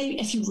 Maybe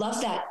if you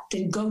love that,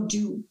 then go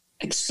do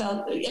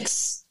Excel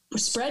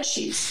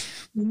spreadsheets.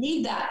 You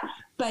need that.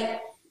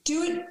 But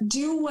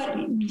do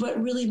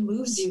what really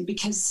moves you,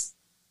 because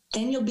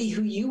then you'll be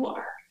who you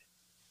are.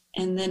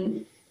 And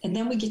then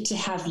we get to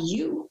have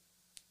you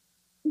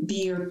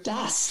be your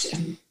best.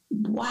 And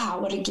wow,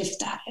 what a gift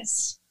that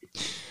is.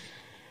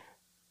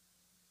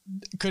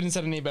 Couldn't have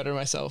said any better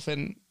myself.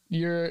 And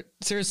you're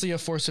seriously a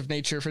force of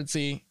nature,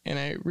 Fritzi. And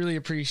I really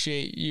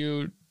appreciate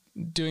you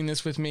doing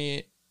this with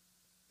me.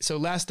 So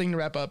last thing to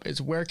wrap up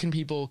is, where can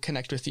people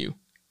connect with you?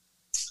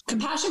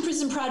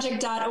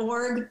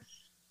 CompassionPrisonProject.org.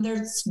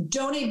 There's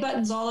donate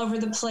buttons all over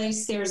the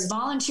place. There's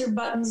volunteer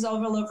buttons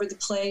all over the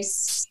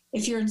place.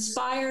 If you're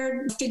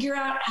inspired, figure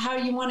out how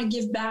you want to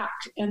give back.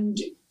 And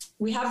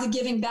we have the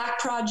Giving Back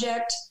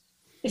Project.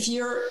 If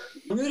you're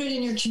rooted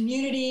in your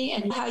community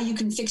and how you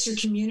can fix your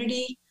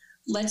community,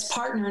 let's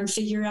partner and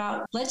figure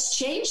out, let's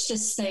change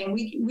this thing.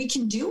 We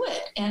can do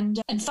it. And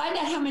find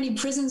out how many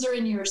prisons are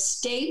in your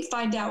state.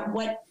 Find out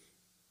what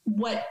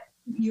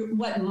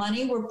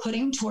money we're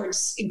putting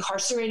towards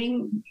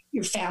incarcerating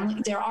your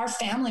family. There are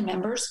family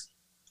members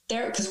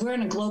there because we're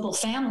in a global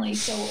family.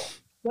 So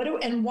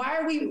why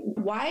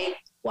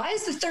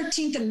is the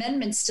 13th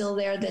Amendment still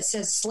there that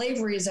says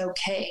slavery is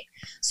okay?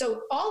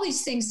 So all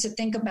these things to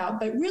think about,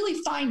 but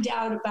really find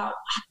out about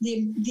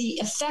the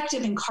effect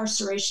of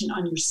incarceration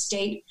on your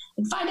state,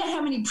 and find out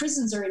how many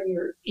prisons are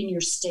in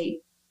your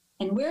state.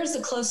 And where's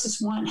the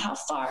closest one? How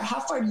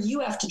far do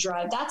you have to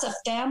drive? That's a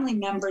family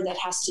member that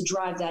has to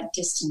drive that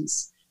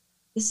distance.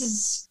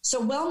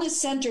 So wellness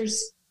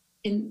centers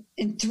in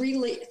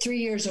 3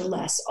 years or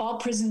less. All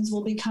prisons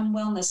will become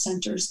wellness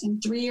centers in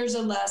 3 years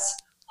or less.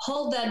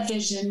 Hold that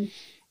vision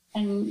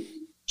and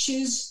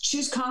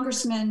choose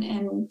congressmen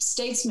and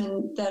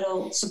statesmen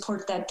that'll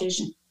support that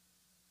vision.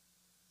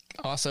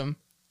 Awesome.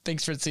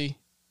 Thanks, Fritzi.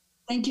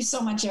 Thank you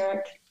so much,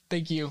 Eric.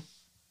 Thank you.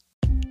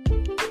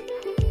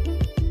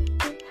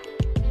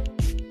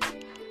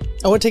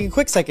 I want to take a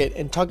quick second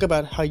and talk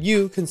about how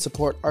you can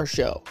support our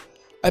show.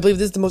 I believe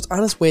this is the most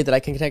honest way that I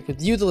can connect with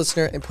you, the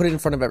listener, and put it in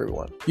front of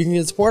everyone. You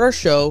can support our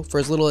show for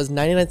as little as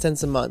 99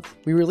 cents a month.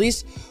 We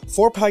release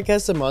 4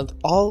 podcasts a month,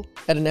 all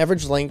at an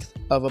average length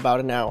of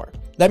about an hour.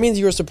 That means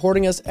you are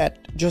supporting us at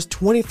just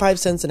 25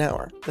 cents an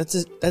hour.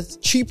 That's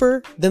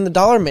cheaper than the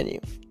dollar menu.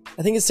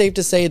 I think it's safe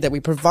to say that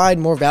we provide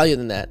more value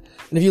than that.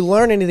 And if you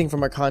learn anything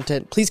from our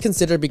content, please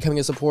consider becoming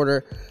a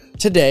supporter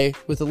today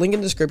with the link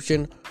in the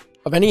description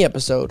of any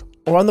episode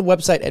or on the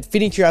website at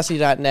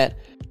feedingcuriosity.net.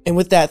 And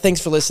with that,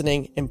 thanks for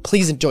listening, and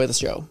please enjoy the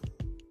show.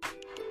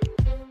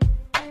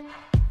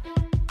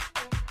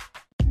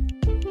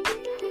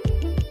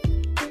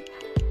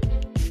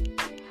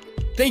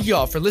 Thank you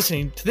all for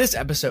listening to this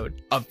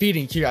episode of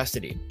Feeding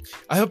Curiosity.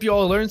 I hope you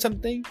all learned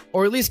something,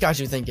 or at least got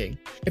you thinking.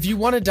 If you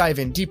want to dive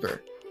in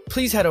deeper,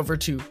 please head over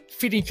to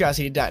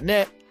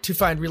feedingcuriosity.net to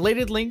find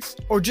related links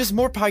or just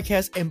more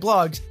podcasts and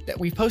blogs that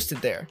we've posted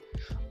there.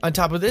 On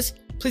top of this,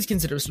 please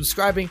consider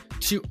subscribing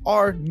to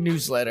our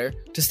newsletter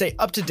to stay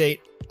up to date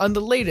on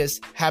the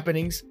latest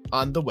happenings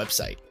on the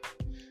website.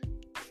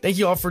 Thank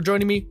you all for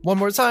joining me one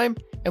more time,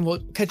 and we'll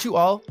catch you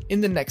all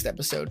in the next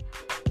episode.